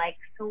 and they're like,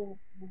 so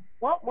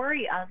what were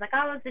you? I was like,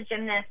 I was a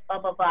gymnast, blah,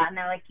 blah, blah. And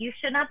they're like, you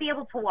should not be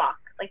able to walk.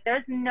 Like,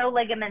 there's no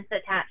ligaments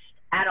attached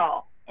at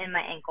all in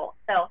my ankle.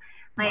 So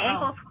my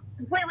ankle's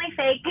completely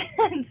fake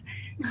and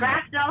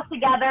grafted all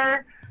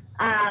together.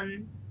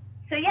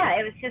 So yeah,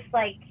 it was just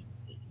like,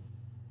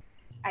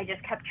 I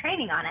just kept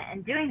training on it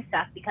and doing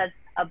stuff because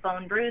a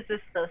bone bruise was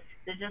supposed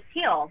to just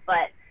heal,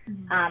 but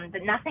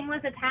nothing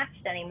was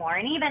attached anymore.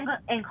 And even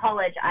in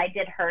college, I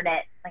did hurt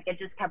it. Like, it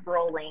just kept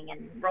rolling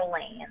and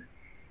rolling. And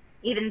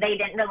even they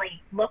didn't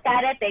really look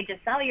at it. They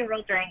just, oh, you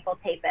rolled your ankle,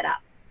 tape it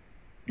up.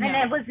 Yeah. And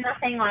it was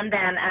nothing on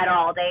them at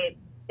all. They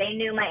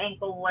knew my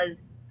ankle was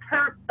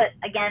hurt, but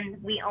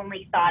again, we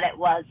only thought it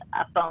was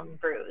a bone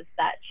bruise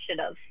that should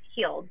have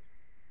healed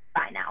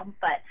by now.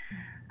 But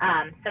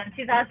so in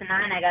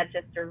 2009, I got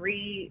just a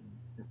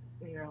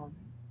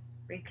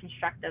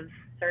reconstructive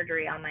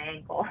surgery on my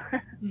ankle.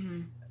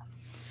 Mm-hmm.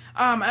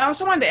 I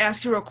also wanted to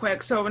ask you real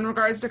quick. So, in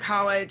regards to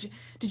college,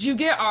 did you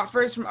get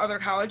offers from other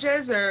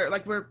colleges, or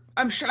like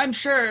I'm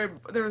sure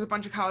there was a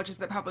bunch of colleges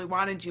that probably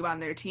wanted you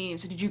on their team.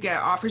 So, did you get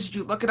offers? Did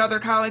you look at other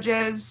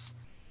colleges?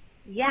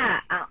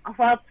 Yeah.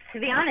 Well, to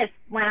be honest,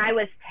 when I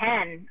was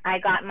 10, I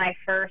got my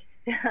first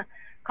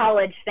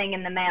college thing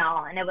in the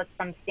mail, and it was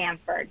from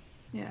Stanford.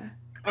 Yeah.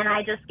 And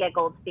I just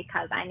giggled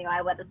because I knew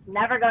I was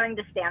never going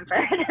to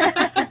Stanford.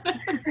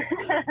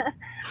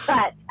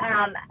 But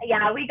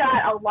yeah, we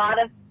got a lot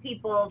of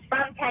people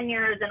from 10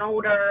 years and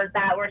older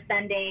that were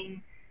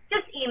sending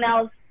just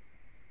emails,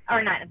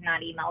 or not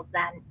emails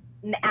then,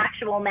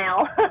 actual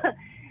mail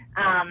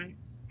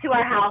to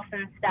our house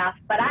and stuff.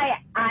 But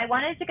I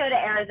wanted to go to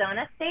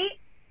Arizona State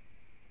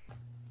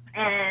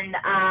and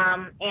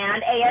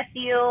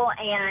ASU,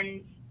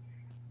 and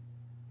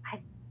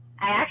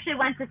I actually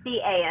went to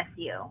see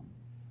ASU.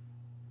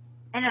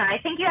 I don't know, I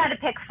think you had to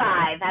pick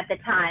 5 at the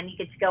time. You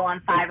could go on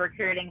 5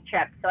 recruiting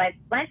trips. So I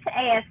went to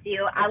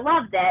ASU. I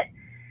loved it.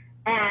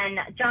 And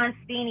John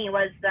Spini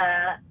was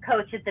the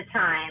coach at the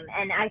time.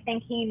 And I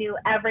think he knew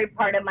every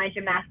part of my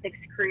gymnastics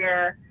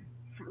career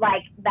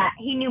like that.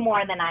 He knew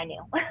more than I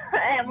knew.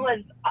 It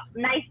was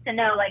nice to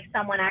know like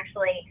someone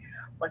actually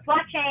was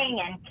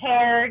watching and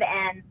cared.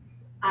 And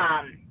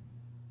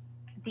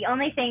the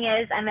only thing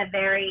is I'm a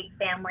very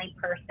family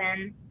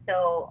person.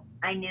 So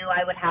I knew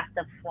I would have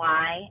to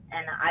fly,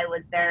 and I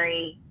was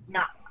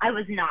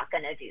not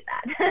going to do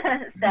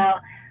that. So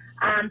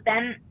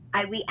then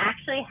we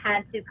actually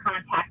had to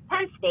contact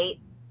Penn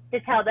State to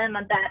tell them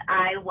that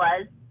I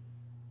was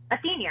a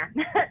senior.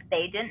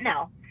 They didn't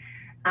know.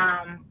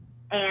 And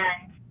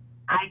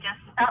I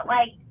just felt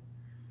like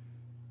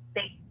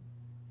they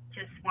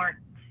just weren't,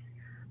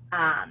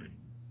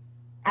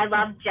 I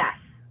love Jess.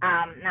 No,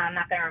 I'm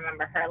not going to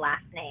remember her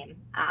last name,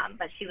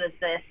 but she was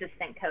the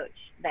assistant coach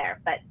there.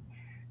 But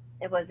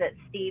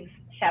Steve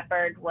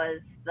Shepard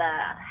was the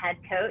head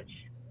coach,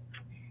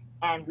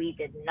 and we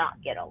did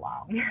not get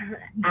along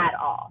at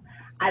all.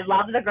 I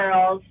love the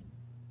girls.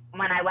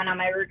 When I went on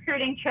my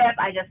recruiting trip,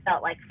 I just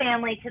felt like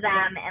family to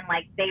them, and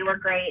like they were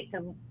great.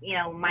 So,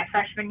 my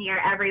freshman year,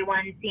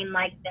 everyone seemed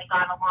like they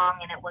got along,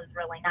 and it was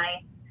really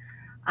nice.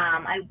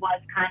 I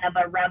was kind of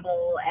a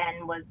rebel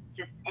and was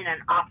just in an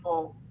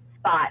awful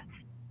spot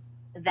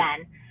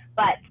then,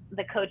 but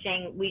the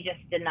coaching, we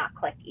just did not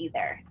click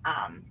either.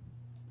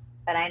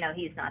 But I know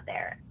he's not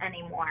there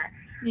anymore.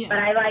 Yeah. But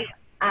I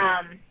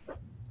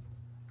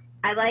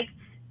liked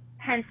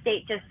Penn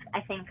State just,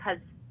 I think, because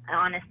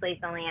honestly,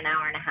 it's only an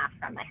hour and a half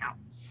from my house.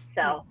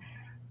 So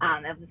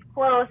it was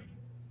close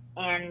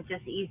and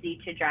just easy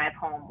to drive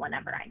home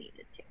whenever I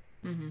needed to.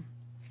 Mm-hmm.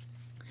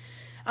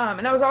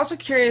 And I was also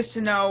curious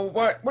to know,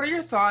 what are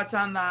your thoughts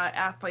on the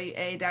Athlete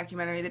A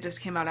documentary that just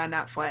came out on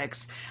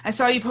Netflix? I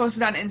saw you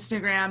posted on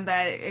Instagram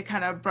that it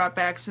kind of brought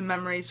back some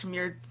memories from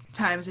your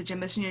time as a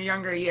gymnast in your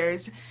younger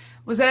years.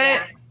 Was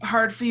it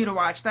hard for you to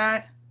watch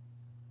that?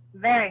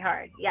 Very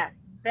hard, yes.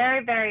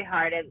 Very, very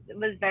hard. It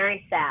was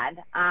very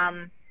sad.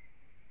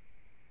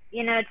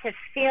 To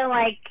feel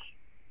like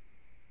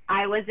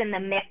I was in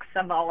the mix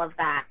of all of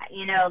that,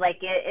 like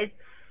it's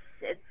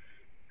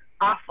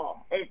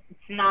awful. It's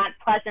not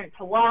pleasant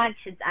to watch.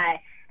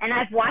 And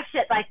I've watched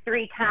it like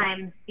 3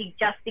 times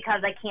just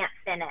because I can't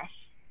finish.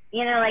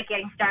 Like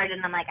I started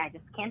and I'm like, I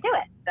just can't do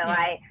it. So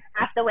I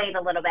have to wait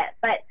a little bit.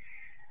 But,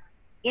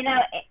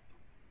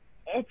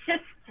 it's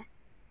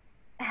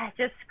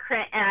just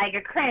cringe, and I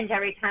get cringe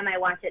every time I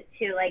watch it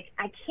too. Like,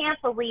 I can't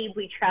believe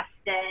we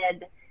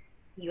trusted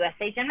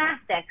USA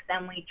Gymnastics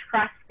and we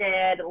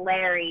trusted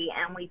Larry,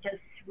 and we just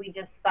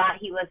thought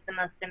he was the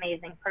most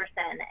amazing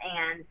person,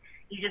 and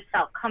you just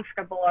felt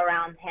comfortable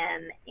around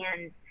him,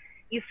 and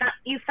you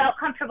felt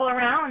comfortable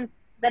around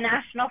the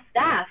national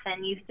staff,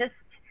 and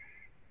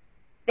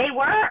they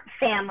were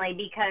family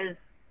because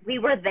we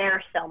were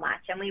there so much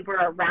and we were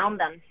around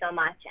them so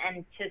much,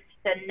 and just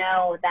to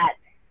know that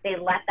they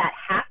let that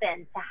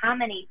happen to how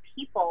many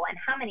people, and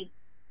how many,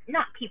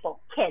 not people,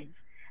 kids.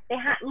 They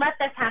let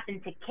this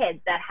happen to kids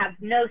that have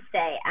no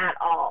say at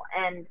all.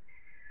 And,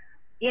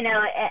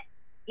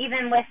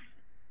 even with,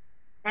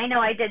 I know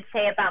I did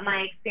say about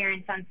my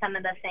experience on some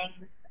of the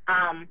things,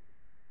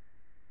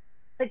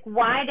 like,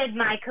 why did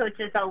my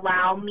coaches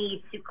allow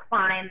me to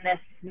climb this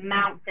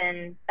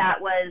mountain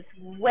that was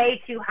way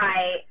too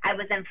high? I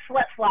was in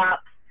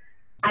flip-flops.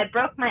 I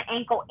broke my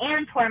ankle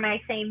and tore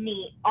my same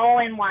knee all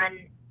in one,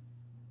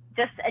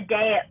 just a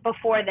day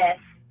before this.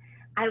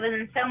 I was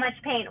in so much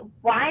pain.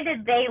 Why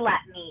did they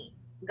let me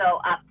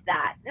go up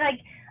that? Like,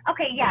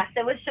 okay, yes,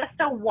 it was just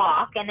a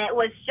walk, and it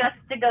was just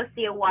to go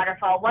see a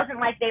waterfall. It wasn't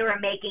like they were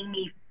making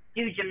me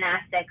do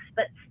gymnastics,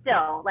 but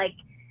still, like,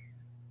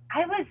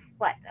 I was,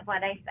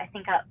 I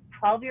think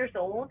 12 years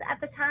old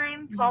at the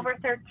time, 12 or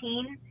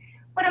 13.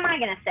 What am I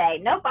going to say?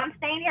 Nope, I'm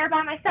staying here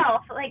by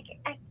myself. Like,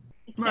 I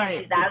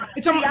can't do that. I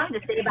was too young to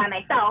stay by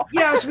myself.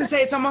 Yeah, I was going to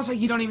say, it's almost like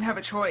you don't even have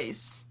a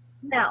choice.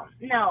 No.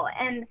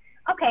 And,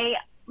 okay,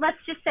 let's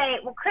just say,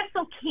 well,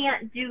 Crystal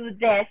can't do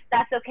this.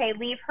 That's okay.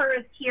 Leave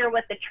hers here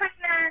with the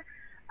trainer.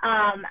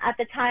 At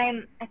the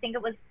time, I think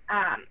it was,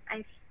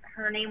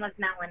 her name was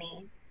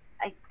Melanie.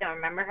 I don't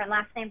remember her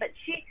last name, but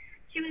she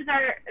was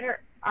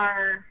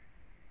our,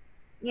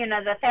 you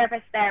know, the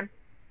therapist there.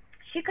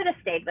 She could have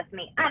stayed with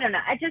me. I don't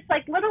know. I just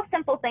like little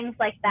simple things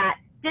like that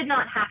did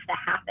not have to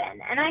happen.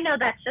 And I know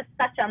that's just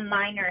such a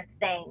minor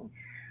thing,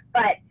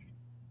 but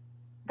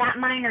that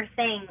minor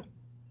thing,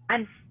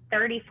 I'm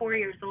 34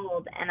 years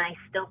old and I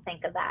still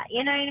think of that.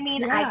 You know what I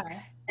mean? Yeah.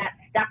 That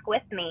stuck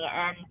with me,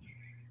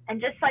 and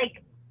just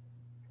like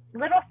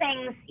little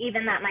things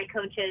even that my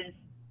coaches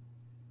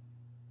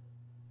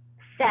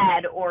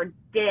said or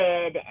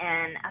did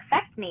and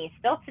affect me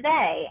still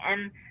today.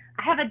 And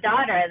I have a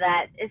daughter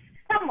that is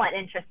somewhat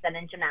interested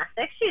in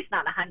gymnastics. She's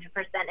not 100%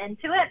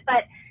 into it,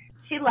 but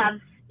she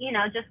loves, you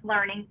know, just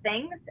learning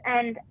things.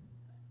 And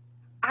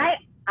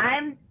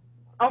I'm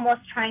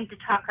almost trying to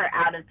talk her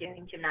out of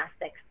doing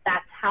gymnastics.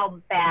 That's how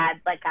bad,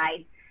 like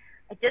I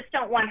just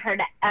don't want her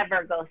to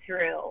ever go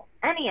through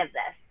any of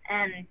this.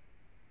 And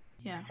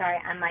Yeah. sorry,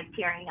 I'm like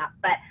tearing up,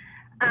 but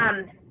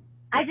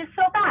I just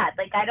feel bad.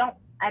 Like I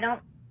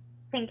don't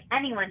think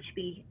anyone should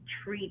be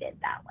treated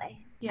that way.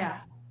 Yeah.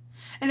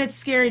 And it's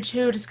scary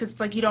too, just because it's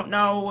like you don't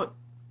know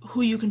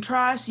who you can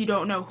trust. You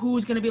don't know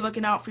who's going to be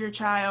looking out for your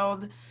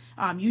child.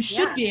 You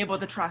should Yeah. be able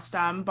to trust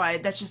them,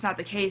 but that's just not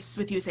the case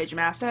with USA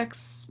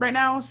Gymnastics right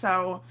now.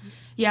 So,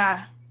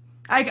 yeah,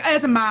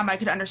 as a mom, I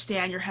could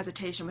understand your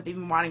hesitation with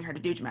even wanting her to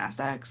do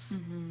gymnastics.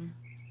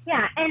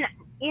 Yeah, and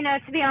you know,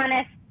 to be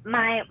honest,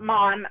 my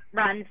mom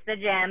runs the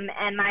gym,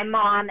 and my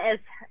mom is,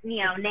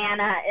 you know,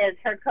 Nana is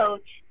her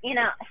coach. You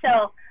know,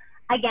 so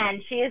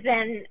again, she is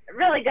in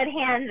really good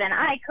hands, and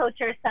I coach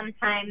her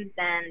sometimes.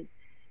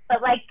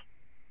 But like,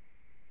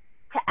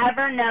 to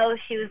ever know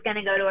she was going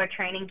to go to a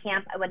training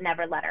camp, I would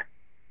never let her.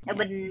 I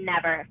would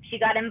never. If she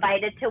got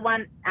invited to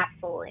one,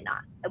 absolutely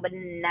not. I would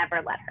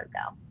never let her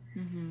go.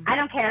 I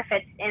don't care if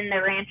it's in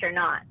the ranch or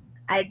not.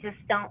 I just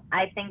don't.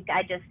 I think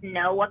I just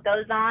know what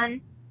goes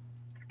on.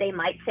 They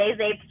might say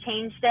they've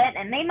changed it,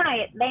 and they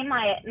may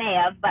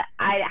have, but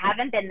I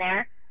haven't been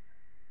there.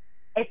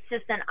 It's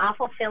just an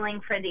awful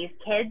feeling for these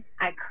kids.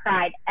 I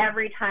cried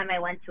every time I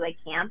went to a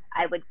camp.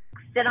 I would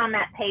sit on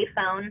that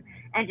payphone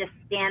and just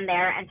stand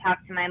there and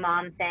talk to my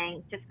mom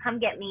saying, just come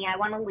get me. I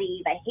want to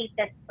leave. I hate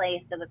this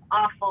place. It was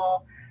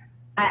awful.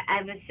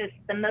 I was just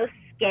the most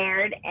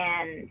scared,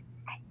 and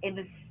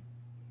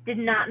did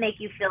not make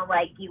you feel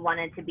like you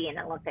wanted to be an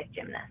Olympic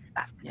gymnast,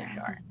 that's for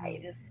sure. I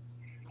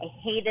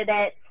hated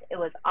it. It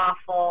was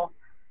awful.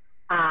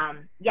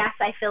 Yes,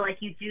 I feel like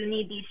you do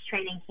need these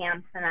training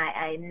camps, and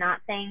I'm not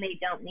saying they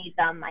don't need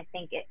them. I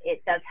think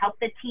it does help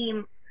the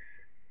team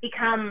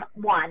become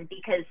one,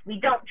 because we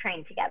don't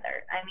train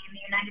together. I mean,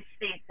 the United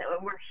States,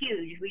 we're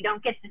huge. We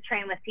don't get to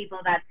train with people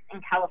that's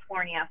in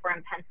California if we're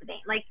in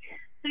Pennsylvania. Like,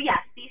 so yes,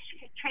 these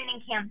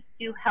training camps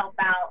do help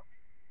out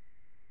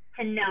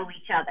to know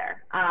each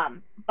other.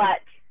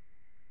 But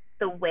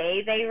the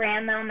way they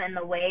ran them and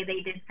the way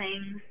they did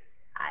things,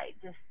 I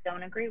just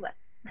don't agree with.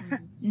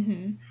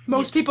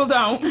 Most people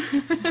don't.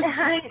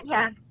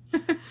 Yeah.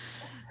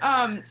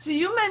 So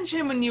you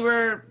mentioned when you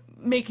were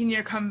making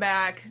your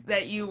comeback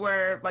that you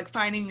were like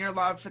finding your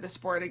love for the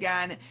sport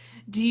again.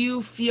 Do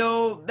you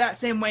feel that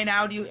same way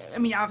now? I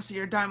mean, obviously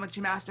you're done with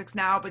gymnastics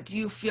now, but do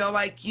you feel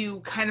like you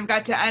kind of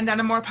got to end on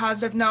a more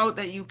positive note,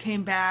 that you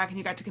came back and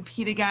you got to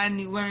compete again?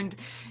 You learned,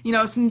 you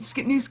know, some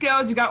new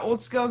skills, you got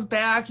old skills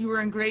back, you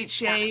were in great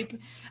shape.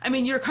 I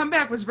mean, your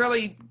comeback was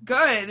really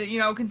good, you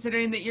know,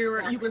 considering that you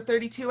were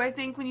 32, I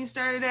think, when you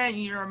started it,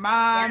 and you're a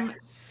mom. Yeah.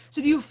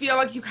 So do you feel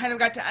like you kind of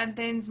got to end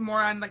things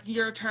more on like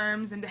your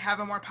terms and to have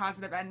a more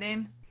positive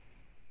ending?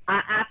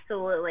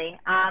 Absolutely.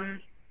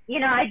 You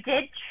know, I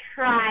did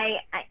try.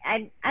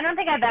 I don't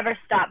think I've ever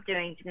stopped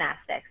doing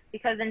gymnastics,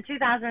 because in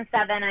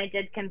 2007 I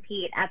did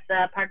compete at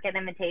the Parkett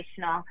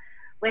Invitational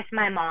with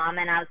my mom,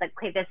 and I was like,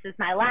 okay, this is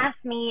my last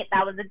meet.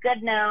 That was a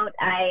good note.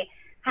 I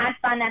had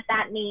fun at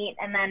that meet,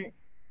 and then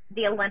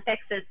the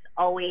Olympics is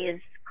always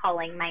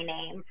calling my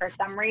name for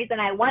some reason.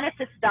 I wanted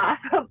to stop,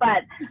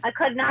 but I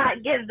could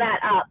not give that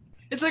up.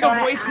 It's like a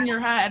voice in your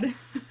head.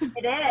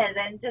 It is,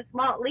 and just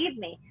won't leave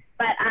me.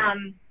 But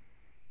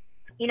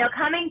you know,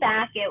 coming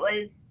back, it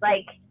was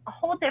like a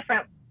whole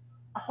different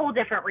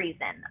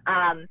reason.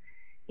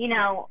 You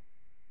know,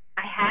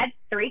 I had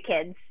 3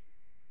 kids,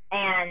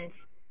 and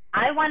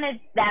I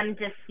wanted them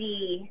to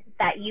see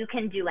that you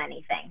can do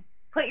anything.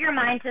 Put your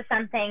mind to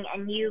something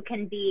and you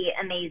can be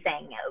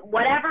amazing,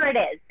 whatever it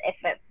is. If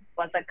it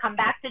was a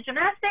comeback to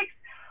gymnastics,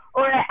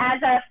 or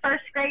as a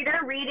first grader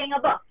reading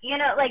a book, you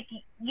know, like,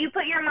 you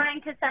put your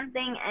mind to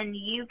something and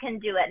you can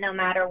do it no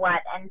matter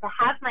what. And to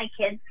have my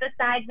kids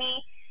beside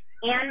me,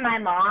 and my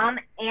mom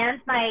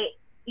and my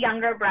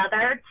younger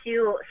brother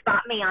to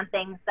spot me on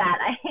things that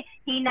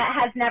he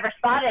has never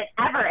spotted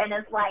ever in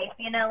his life,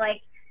 you know,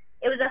 like,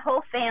 it was a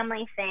whole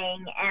family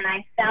thing, and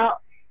I felt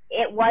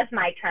it was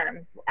my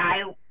terms.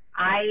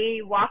 I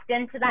walked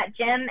into that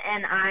gym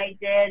and I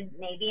did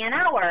maybe an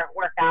hour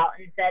workout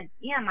and said,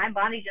 yeah, my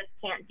body just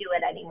can't do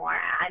it anymore.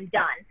 I'm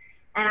done.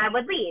 And I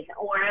would leave,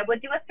 or I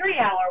would do a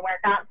 3-hour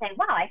workout and say,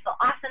 wow, I feel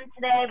awesome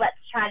today. Let's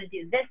try to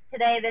do this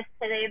today, this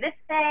today, this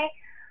day.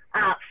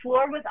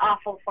 Floor was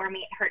awful for me.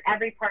 It hurt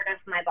every part of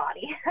my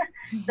body.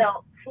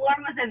 So floor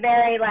was a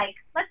very like,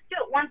 let's do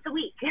it once a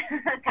week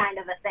kind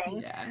of a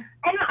thing. Yeah.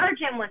 And our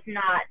gym was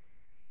not,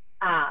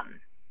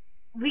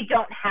 we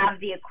don't have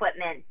the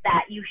equipment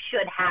that you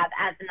should have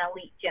as an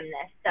elite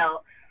gymnast.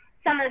 So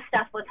some of the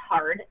stuff was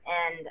hard,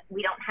 and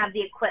we don't have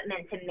the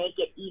equipment to make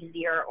it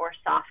easier or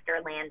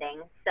softer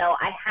landing. So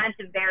I had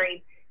to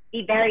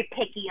be very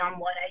picky on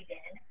what I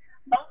did.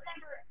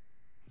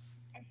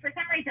 For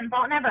some reason,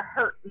 vault never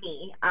hurt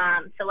me.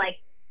 So like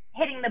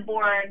hitting the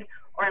board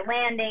or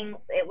landing,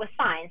 it was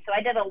fine. So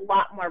I did a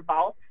lot more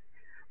vaults.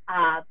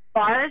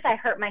 Bars, I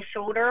hurt my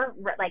shoulder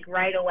like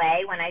right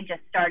away when I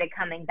just started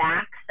coming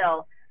back.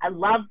 So I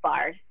love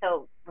bars.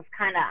 So it was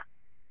kind of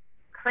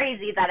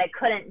crazy that I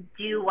couldn't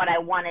do what I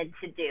wanted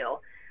to do.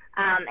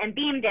 And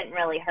beam didn't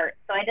really hurt.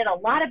 So I did a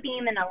lot of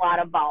beam and a lot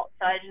of vault.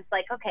 So I was just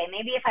like, okay,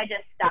 maybe if I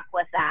just stuck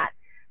with that.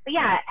 But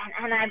yeah,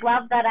 and I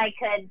love that I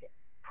could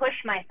push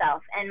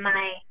myself, and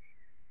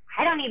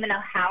I don't even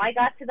know how I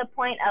got to the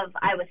point of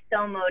I was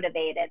so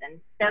motivated and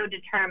so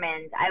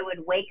determined. I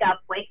would wake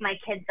my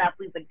kids up,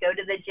 we would go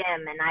to the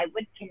gym, and I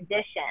would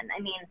condition.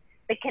 I mean,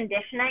 the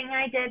conditioning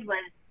I did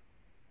was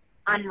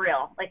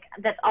unreal. Like,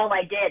 that's all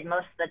I did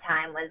most of the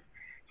time was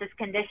just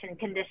condition,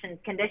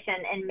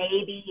 and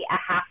maybe a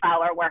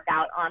half-hour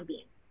workout on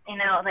beam. You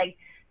know, like,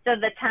 so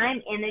the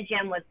time in the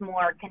gym was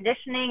more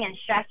conditioning and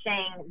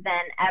stretching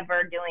than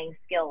ever doing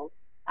skills.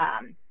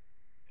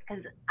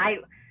 Because I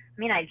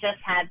just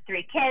had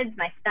 3 kids.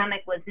 My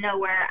stomach was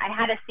nowhere. I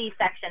had a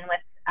C-section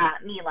with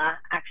Mila,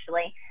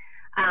 actually.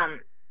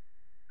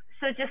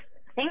 So just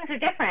things are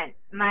different.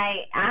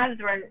 My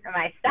abs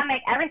my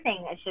stomach,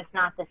 everything is just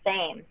not the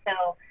same.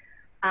 So,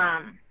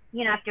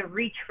 you have to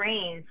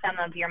retrain some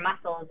of your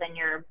muscles and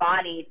your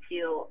body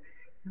to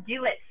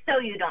do it so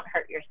you don't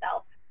hurt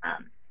yourself.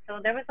 So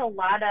there was a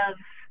lot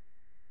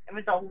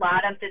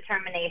of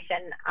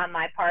determination on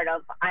my part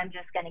of, I'm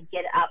just going to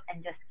get up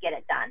and just get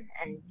it done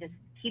and just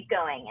keep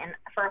going. And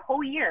for a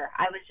whole year,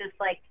 I was just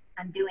like,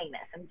 I'm doing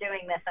this. And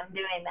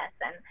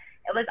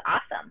it was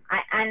awesome.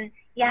 And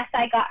yes,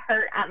 I got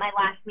hurt at my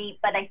last meet,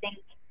 but I think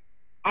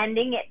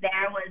ending it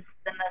there was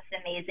the most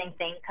amazing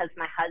thing because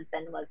my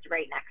husband was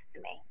right next to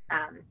me.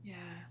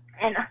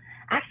 And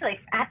actually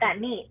at that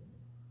meet,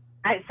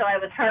 I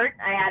was hurt.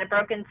 I had a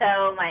broken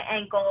toe, my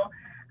ankle.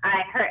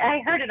 I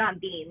heard it on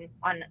beam,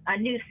 on a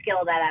new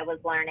skill that I was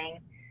learning.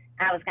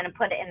 I was going to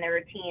put it in the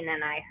routine,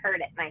 and I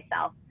heard it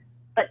myself.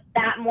 But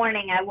that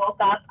morning I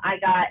woke up, I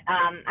got,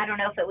 I don't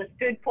know if it was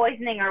food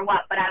poisoning or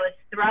what, but I was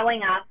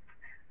throwing up.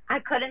 I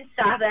couldn't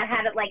stop it. I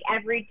had it like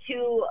every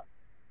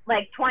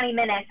 20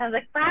 minutes. I was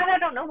like, Brad, I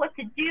don't know what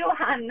to do.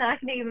 I'm not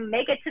going to even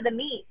make it to the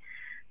meet.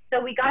 So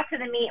we got to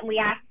the meet, and we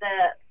asked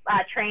the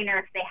trainer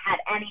if they had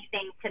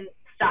anything to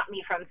stop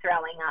me from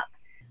throwing up.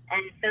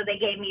 And so they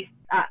gave me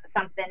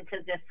something to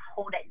just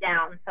hold it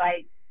down. So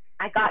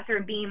I got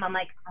through beam. I'm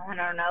like, oh, I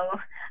don't know.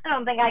 I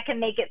don't think I can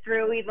make it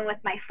through even with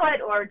my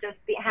foot or just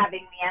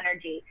having the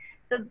energy.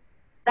 So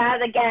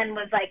that, again,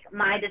 was like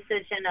my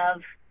decision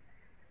of,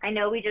 I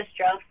know we just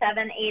drove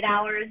 7-8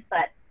 hours,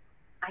 but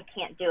I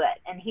can't do it.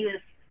 And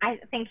I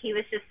think he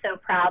was just so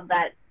proud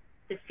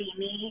to see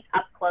me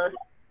up close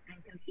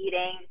and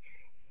competing.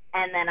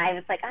 And then I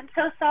was like, I'm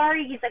so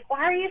sorry. He's like,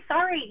 why are you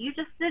sorry? You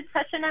just did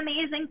such an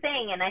amazing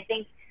thing. And I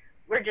think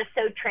we're just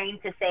so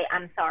trained to say,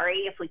 I'm sorry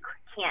if we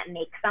can't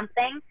make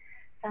something.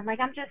 So I'm like,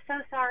 I'm just so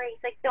sorry.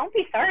 He's like, don't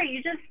be sorry.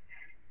 You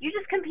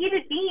just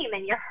competed beam,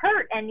 and you're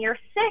hurt, and you're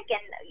sick,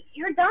 and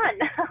you're done.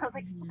 I was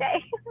like,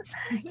 okay.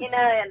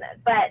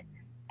 But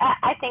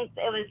I think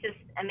it was just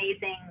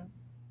amazing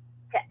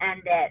to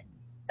end it,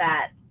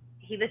 that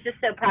he was just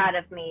so proud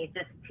of me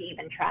just to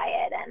even try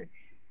it. And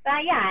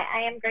but yeah,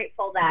 I am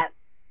grateful that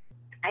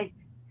I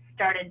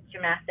started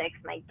gymnastics.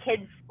 My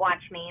kids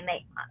watch me, and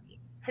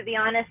to be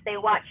honest, they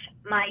watch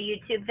my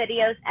YouTube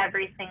videos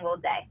every single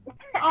day.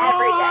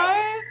 Every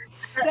day.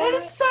 That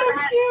is so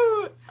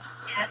cute.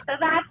 Yeah, so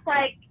that's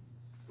like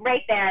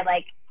right there,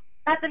 like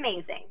that's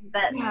amazing.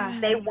 But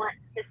they want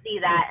to see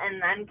that,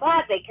 and I'm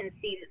glad they can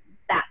see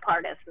that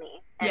part of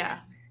me. And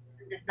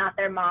just not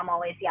their mom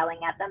always yelling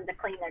at them to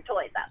clean their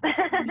toys up.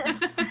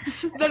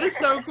 That is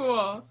so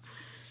cool.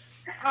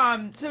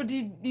 So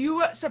did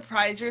you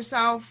surprise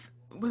yourself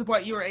with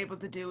what you were able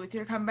to do with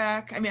your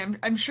comeback? I mean,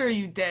 I'm sure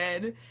you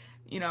did.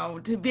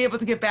 To be able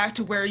to get back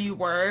to where you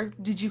were,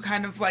 did you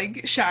kind of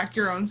like shock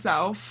your own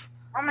self?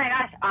 Oh my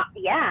gosh,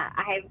 yeah.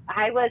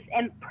 I was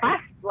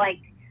impressed. Like,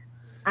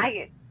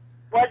 I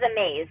was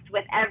amazed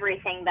with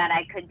everything that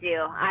I could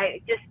do.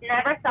 I just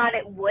never thought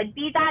it would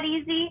be that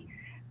easy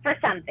for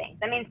some things.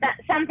 I mean,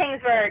 some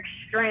things were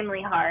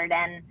extremely hard,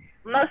 and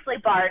mostly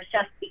bars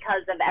just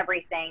because of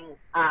everything,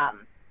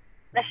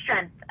 the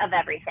strength of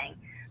everything.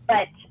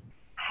 But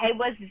I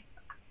was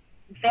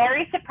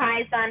very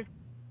surprised on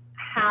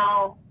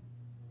how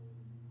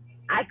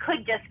I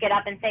could just get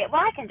up and say, well,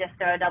 I can just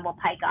throw a double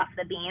pike off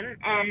the beam,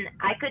 and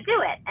I could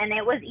do it. And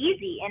it was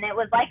easy, and it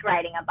was like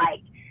riding a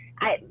bike.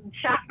 I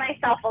shocked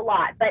myself a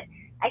lot, but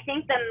I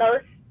think the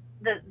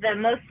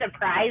most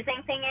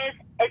surprising thing is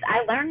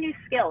I learned new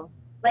skills.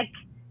 Like,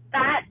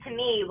 that to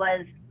me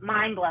was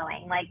mind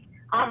blowing. Like,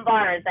 on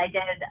bars, I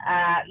did,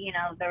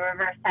 the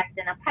reverse hex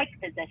in a pike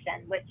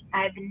position, which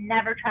I've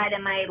never tried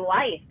in my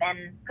life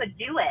and could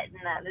do it.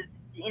 And that was,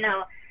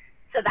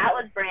 so that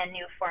was brand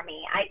new for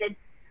me. I did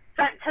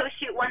front toe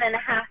shoot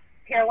 1.5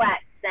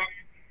 pirouettes, and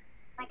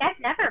like, I've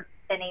never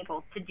been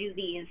able to do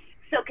these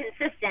so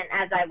consistent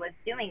as I was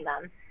doing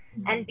them.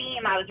 And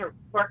beam, I was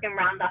working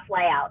round off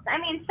layouts. I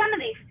mean, some of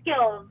these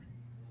skills,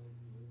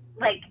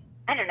 like,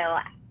 I don't know,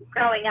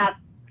 growing up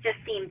just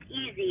seemed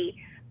easy,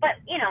 but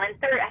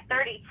at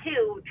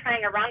 32,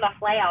 trying a round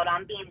off layout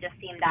on beam just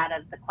seemed out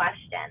of the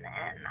question,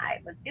 and I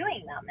was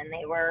doing them, and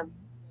they were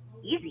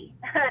easy.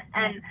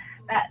 And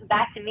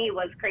that to me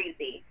was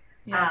crazy.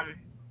 Yeah.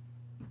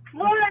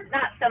 Floor,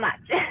 not so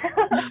much.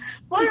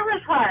 Floor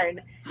was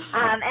hard.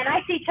 And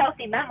I see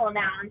Chelsea Memel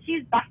now, and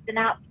she's busting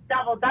out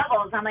doubles.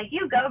 I'm like,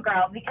 you go,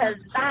 girl, because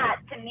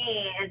that to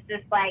me is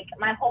just like,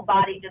 my whole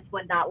body just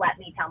would not let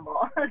me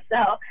tumble.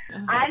 So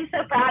I'm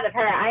so proud of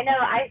her. I know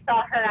I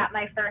saw her at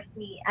my first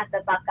meet at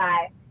the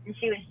Buckeye, and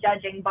she was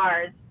judging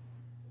bars.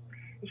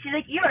 And she's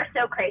like, you are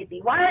so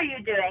crazy. Why are you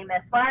doing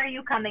this? Why are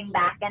you coming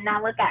back? And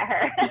now look at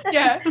her.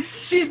 Yeah,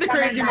 she's the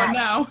crazy one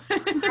now.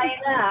 I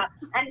know.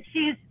 And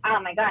she's, oh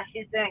my gosh,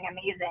 she's doing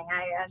amazing.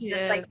 I'm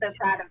just like so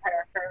proud of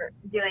her for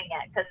doing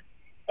it, because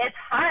it's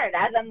hard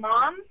as a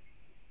mom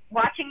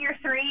watching your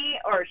 3,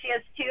 or she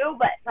has 2,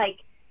 but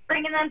like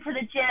bringing them to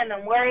the gym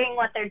and worrying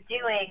what they're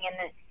doing.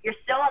 And you're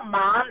still a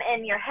mom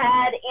in your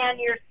head, and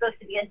you're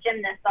supposed to be a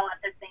gymnast all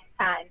at the same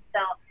time.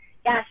 So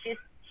yeah, she's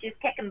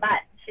kicking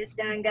butt. She's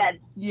doing good.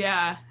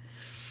 Yeah.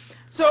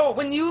 So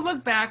when you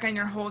look back on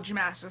your whole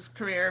gymnastics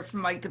career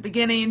from like the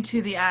beginning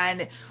to the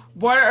end,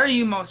 what are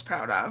you most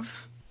proud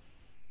of?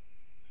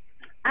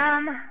 I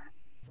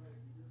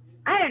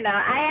don't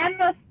know.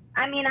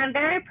 I'm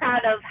very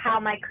proud of how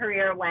my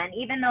career went.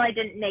 Even though I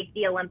didn't make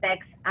the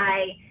Olympics,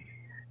 I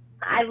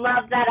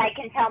love that I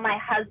can tell my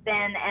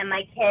husband and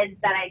my kids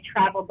that I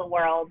traveled the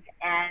world.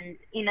 And,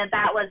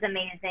 that was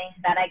amazing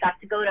that I got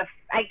to go to,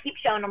 I keep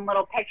showing them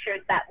little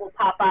pictures that will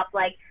pop up,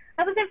 like,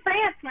 I was in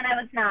France when I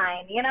was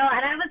 9, and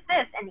I was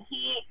this, and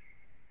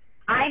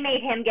I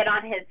made him get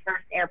on his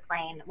first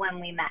airplane when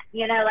we met,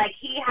 like,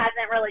 he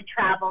hasn't really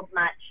traveled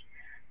much.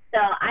 So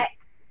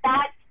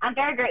I'm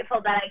very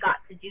grateful that I got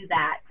to do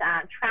that,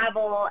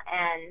 travel,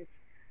 and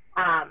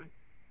I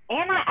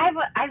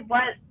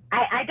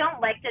don't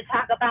like to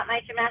talk about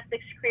my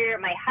gymnastics career.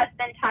 My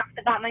husband talks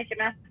about my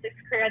gymnastics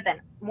career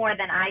more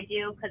than I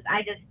do, because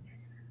I did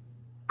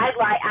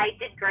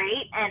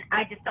great, and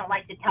I just don't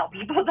like to tell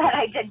people that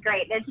I did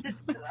great. It's just,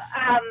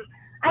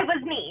 I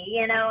was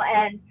me,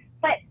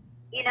 but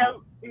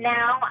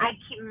now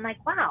I'm like,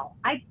 wow,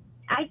 I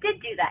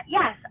did do that.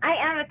 Yes, I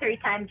am a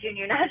 3-time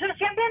junior national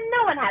champion.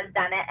 No one has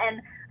done it.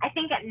 And I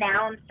think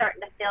now I'm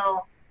starting to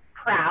feel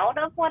proud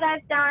of what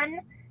I've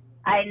done.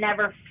 I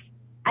was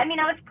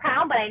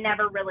proud, but I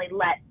never really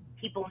let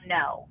people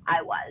know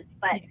I was.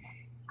 But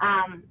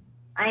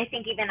I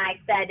think even I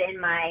said in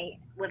my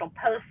little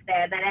post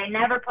there that I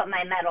never put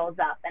my medals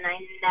up, and I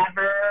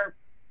never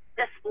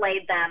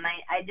displayed them.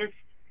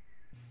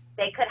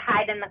 They could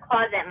hide in the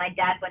closet. My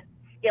dad would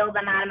steal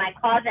them out of my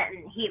closet,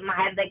 and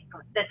I had like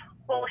this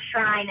whole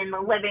shrine in the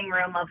living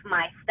room of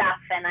my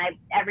stuff, and I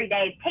every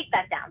day, take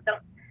that down.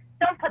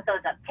 Don't put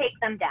those up. Take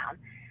them down.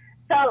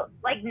 So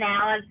like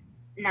now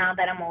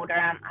that I'm older,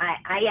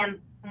 I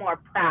am more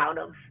proud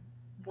of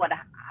what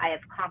I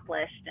have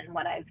accomplished and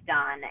what I've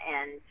done,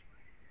 and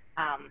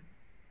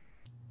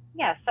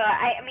so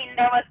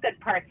there was good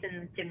parts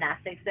in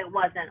gymnastics. It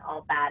wasn't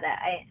all bad.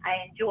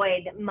 I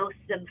enjoyed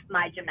most of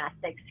my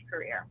gymnastics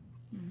career.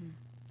 Mm-hmm.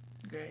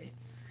 Great.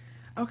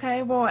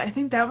 Okay, well, I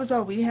think that was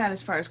all we had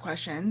as far as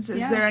questions.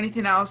 Is there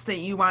anything else that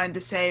you wanted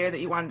to say or that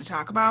you wanted to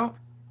talk about?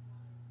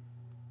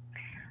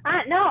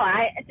 No,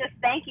 I just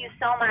thank you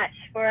so much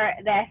for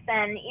this.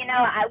 And,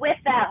 with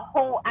that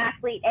whole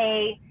Athlete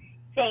A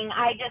thing,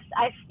 I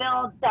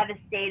feel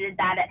devastated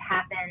that it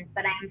happened,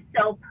 but I'm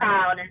so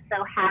proud and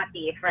so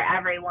happy for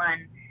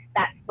everyone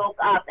that spoke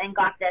up and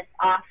got this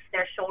off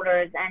their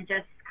shoulders, and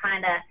just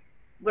kind of,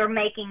 we're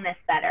making this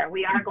better.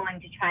 We are going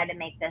to try to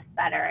make this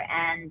better.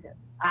 And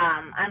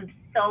I'm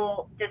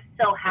so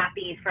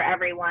happy for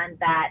everyone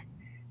that,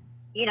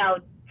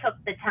 took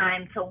the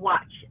time to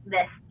watch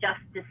this just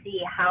to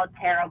see how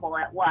terrible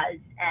it was.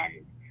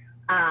 And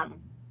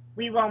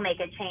we will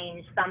make a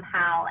change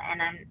somehow. And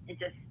I'm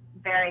just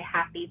very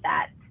happy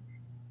that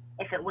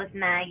if it was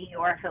Maggie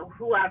or if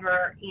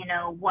whoever,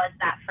 was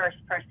that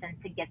first person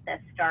to get this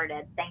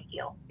started, thank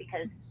you,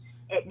 because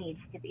it needs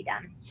to be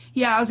done.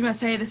 Yeah, I was going to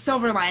say the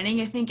silver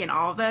lining, I think, in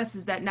all of this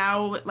is that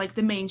now, like,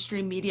 the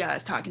mainstream media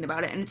is talking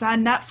about it and it's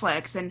on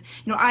Netflix. And,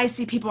 I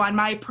see people on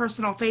my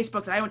personal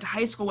Facebook that I went to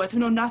high school with who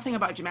know nothing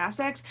about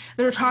gymnastics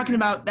that are talking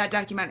about that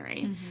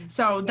documentary. Mm-hmm.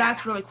 So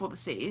that's really cool to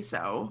see.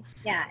 So,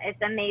 yeah,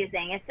 it's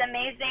amazing. It's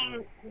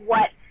amazing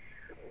what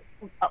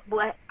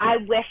I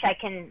wish I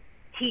can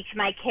teach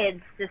my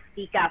kids to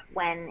speak up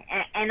when,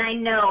 and I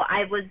know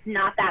I was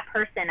not that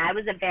person. I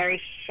was a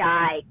very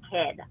shy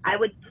kid. I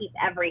would keep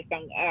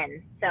everything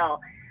in. So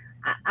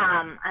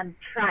I'm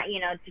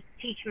trying, to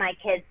teach my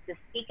kids to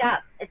speak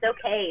up. It's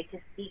okay to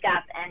speak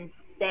up and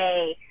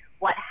say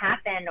what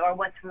happened or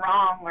what's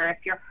wrong, or if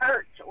you're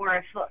hurt, or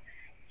if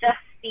just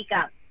speak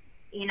up.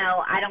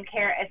 I don't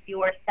care if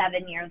you're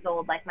 7 years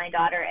old, like my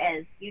daughter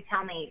is. You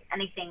tell me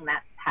anything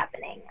that's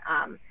happening.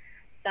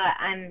 So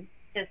I'm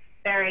just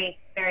very,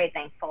 very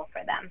thankful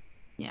for them.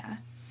 Yeah.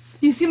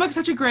 You seem like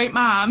such a great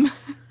mom.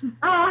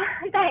 Oh,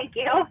 thank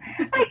you.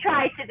 I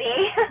try to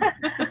be.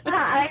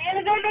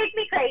 They make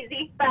me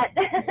crazy, but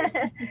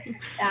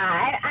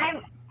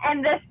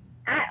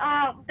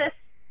this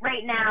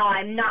right now,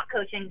 I'm not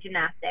coaching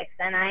gymnastics,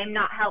 and I'm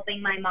not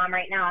helping my mom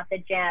right now at the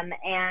gym.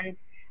 And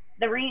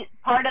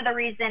part of the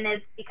reason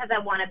is because I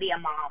want to be a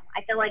mom.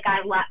 I feel like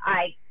I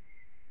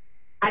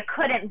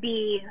couldn't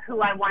be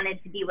who I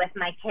wanted to be with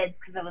my kids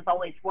because I was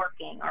always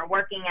working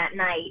at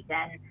night,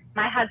 and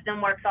my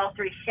husband works all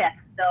 3 shifts.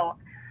 So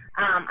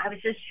I was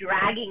just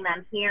dragging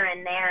them here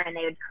and there, and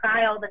they would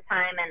cry all the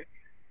time. And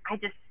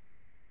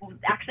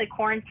actually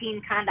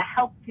quarantine kind of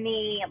helped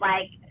me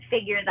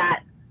figure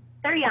that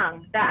they're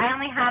young. That I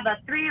only have a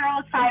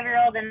 3-year-old,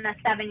 5-year-old, and a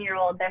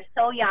 7-year-old. They're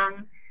so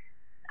young.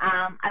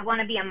 I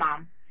want to be a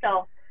mom.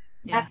 So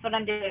that's what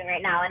I'm doing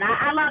right now. And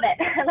I love it.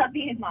 I love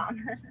being a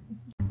mom.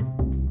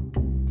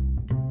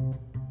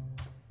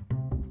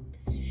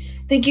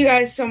 Thank you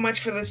guys so much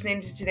for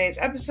listening to today's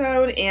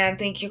episode, and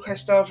thank you,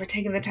 Crystal, for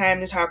taking the time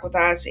to talk with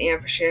us and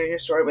for sharing your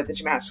story with the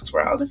gymnastics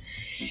world.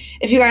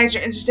 If you guys are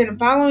interested in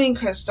following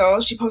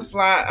Crystal, she posts a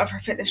lot of her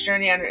fitness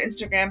journey on her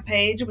Instagram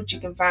page, which you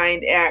can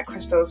find at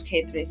Crystal's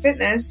K3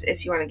 Fitness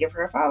if you want to give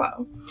her a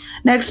follow.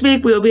 Next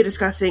week, we will be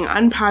discussing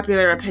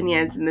unpopular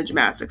opinions in the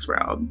gymnastics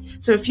world.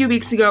 So a few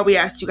weeks ago, we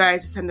asked you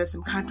guys to send us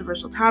some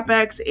controversial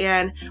topics,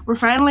 and we're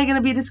finally going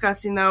to be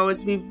discussing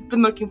those. We've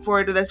been looking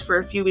forward to this for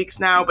a few weeks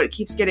now, but it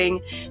keeps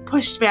getting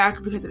pushed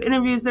back because of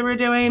interviews that we're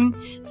doing.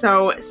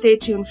 So stay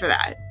tuned for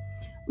that.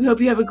 We hope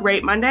you have a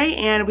great Monday,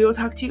 and we will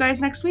talk to you guys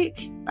next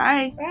week.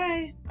 Bye.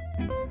 Bye.